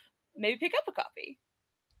maybe pick up a copy.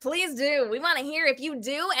 Please do. We want to hear if you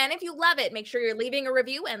do and if you love it. Make sure you're leaving a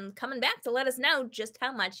review and coming back to let us know just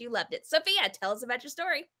how much you loved it. Sophia, tell us about your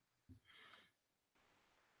story.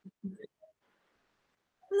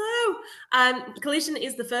 Hello. Collision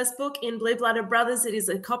is the first book in Blue-Blooded Brothers. It is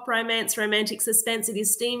a cop romance, romantic suspense. It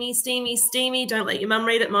is steamy, steamy, steamy. Don't let your mum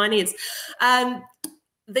read it. Mine is.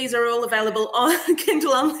 These are all available on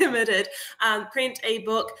Kindle Unlimited, print,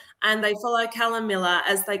 ebook, and they follow Callum Miller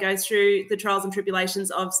as they go through the trials and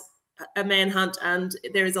tribulations of a manhunt, and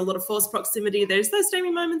there is a lot of forced proximity. There's those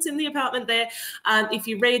steamy moments in the apartment there. If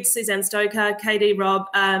you read Suzanne Stoker, JD Robb,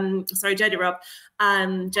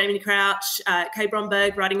 Jamie Crouch, Kay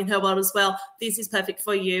Bromberg writing in her world as well, this is perfect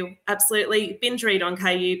for you. Absolutely. Binge read on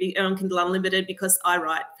KU, on Kindle Unlimited, because I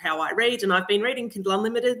write how I read, and I've been reading Kindle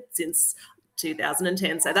Unlimited since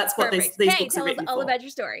 2010. So that's what these books are written for. Tell us all about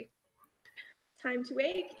your story. Time to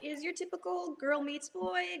Wake is your typical girl meets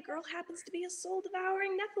boy. Girl happens to be a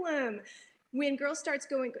soul-devouring Nephilim. When girls start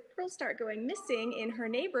going missing in her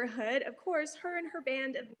neighborhood, of course, her and her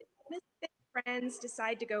band of misfit friends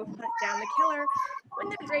decide to go hunt down the killer when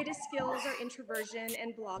their greatest skills are introversion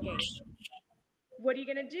and blogging. What are you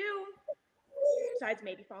gonna do? Besides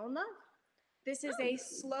maybe fall in love. This is a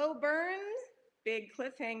slow burn, big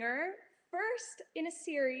cliffhanger. First in a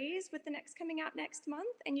series, with the next coming out next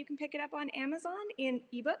month, and you can pick it up on Amazon in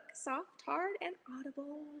ebook, soft, hard, and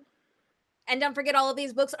Audible. And don't forget, all of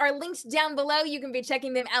these books are linked down below. You can be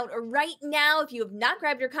checking them out right now if you have not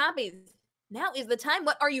grabbed your copies. Now is the time.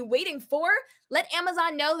 What are you waiting for? Let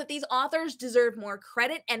Amazon know that these authors deserve more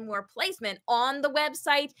credit and more placement on the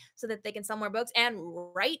website so that they can sell more books and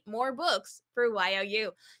write more books for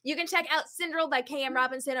YOU. You can check out Cinderella by K.M.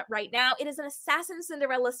 Robinson right now. It is an assassin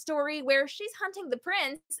Cinderella story where she's hunting the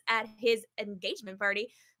prince at his engagement party.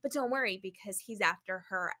 But don't worry, because he's after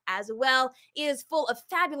her as well. It is full of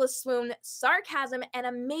fabulous swoon, sarcasm, and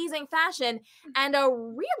amazing fashion, and a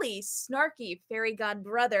really snarky fairy god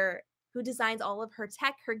brother who designs all of her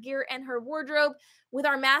tech, her gear, and her wardrobe, with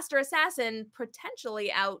our master assassin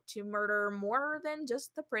potentially out to murder more than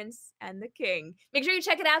just the prince and the king. Make sure you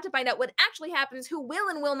check it out to find out what actually happens, who will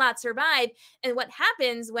and will not survive, and what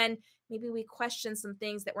happens when maybe we question some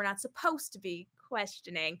things that we're not supposed to be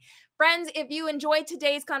questioning. Friends, if you enjoyed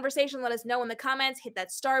today's conversation, let us know in the comments. Hit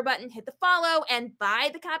that star button, hit the follow, and buy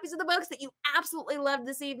the copies of the books that you absolutely loved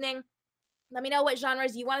this evening. Let me know what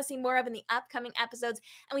genres you want to see more of in the upcoming episodes.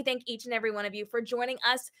 And we thank each and every one of you for joining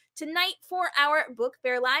us tonight for our Book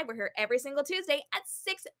Fair Live. We're here every single Tuesday at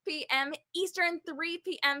 6 p.m. Eastern, 3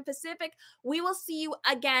 p.m. Pacific. We will see you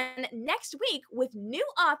again next week with new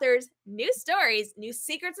authors, new stories, new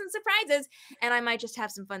secrets and surprises. And I might just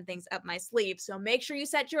have some fun things up my sleeve. So make sure you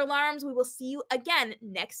set your alarms. We will see you again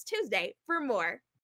next Tuesday for more.